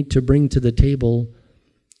you need to bring to the table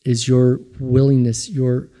is your willingness,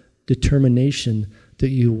 your determination that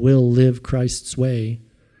you will live Christ's way,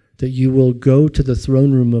 that you will go to the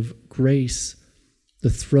throne room of grace, the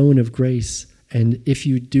throne of grace. And if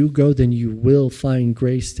you do go, then you will find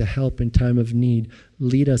grace to help in time of need.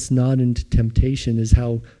 Lead us not into temptation is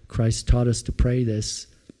how Christ taught us to pray this.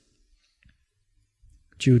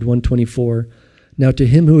 Jude 1:24. Now to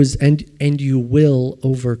him who is, and you will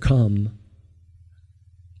overcome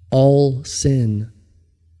all sin.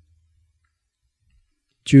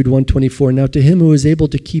 Jude 1:24. Now to him who is able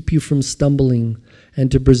to keep you from stumbling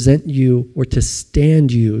and to present you, or to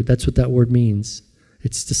stand you, that's what that word means.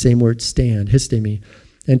 It's the same word, stand, histemi,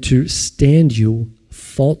 and to stand you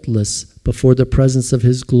faultless before the presence of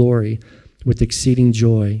his glory with exceeding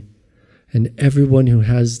joy. And everyone who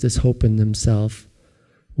has this hope in themselves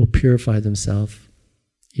will purify themselves,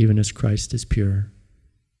 even as Christ is pure.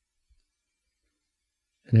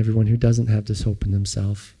 And everyone who doesn't have this hope in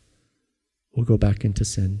themselves will go back into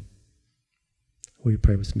sin. Will you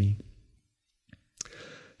pray with me?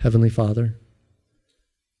 Heavenly Father,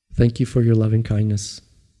 thank you for your loving kindness.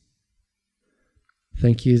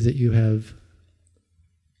 Thank you that you have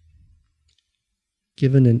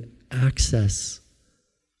given an access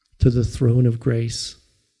to the throne of grace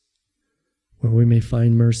where we may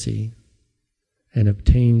find mercy and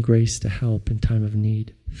obtain grace to help in time of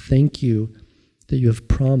need. Thank you that you have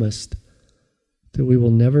promised that we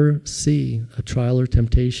will never see a trial or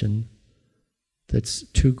temptation that's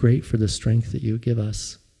too great for the strength that you give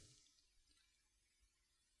us.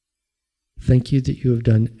 Thank you that you have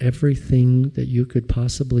done everything that you could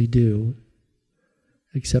possibly do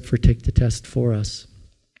except for take the test for us.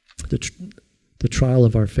 The trial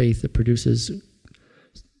of our faith that produces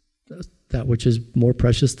that which is more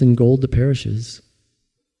precious than gold that perishes.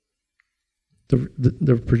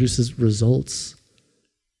 That produces results.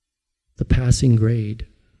 The passing grade,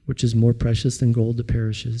 which is more precious than gold that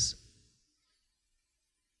perishes.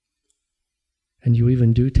 And you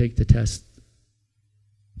even do take the test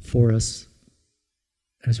for us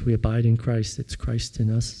as we abide in Christ. It's Christ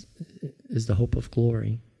in us is the hope of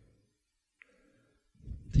glory.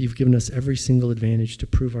 That you've given us every single advantage to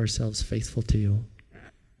prove ourselves faithful to you.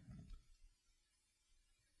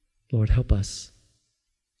 Lord, help us.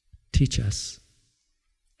 Teach us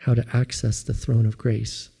how to access the throne of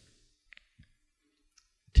grace.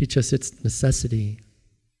 Teach us its necessity.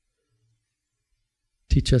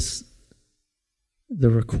 Teach us the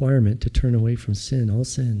requirement to turn away from sin, all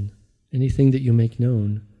sin. Anything that you make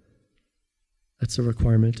known, that's a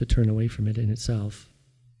requirement to turn away from it in itself.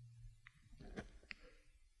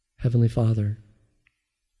 Heavenly Father,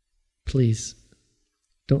 please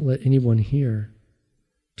don't let anyone here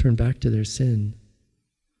turn back to their sin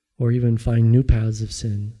or even find new paths of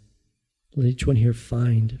sin. Let each one here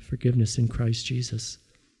find forgiveness in Christ Jesus.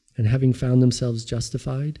 And having found themselves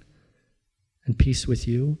justified and peace with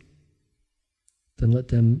you, then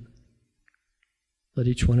let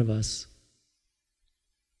each one of us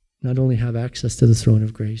not only have access to the throne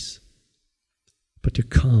of grace, but to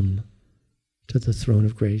come to the throne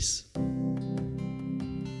of grace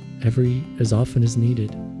as often as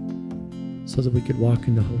needed, so that we could walk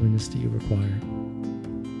in the holiness that you require.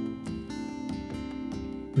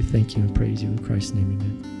 We thank you and praise you in Christ's name,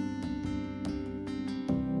 amen.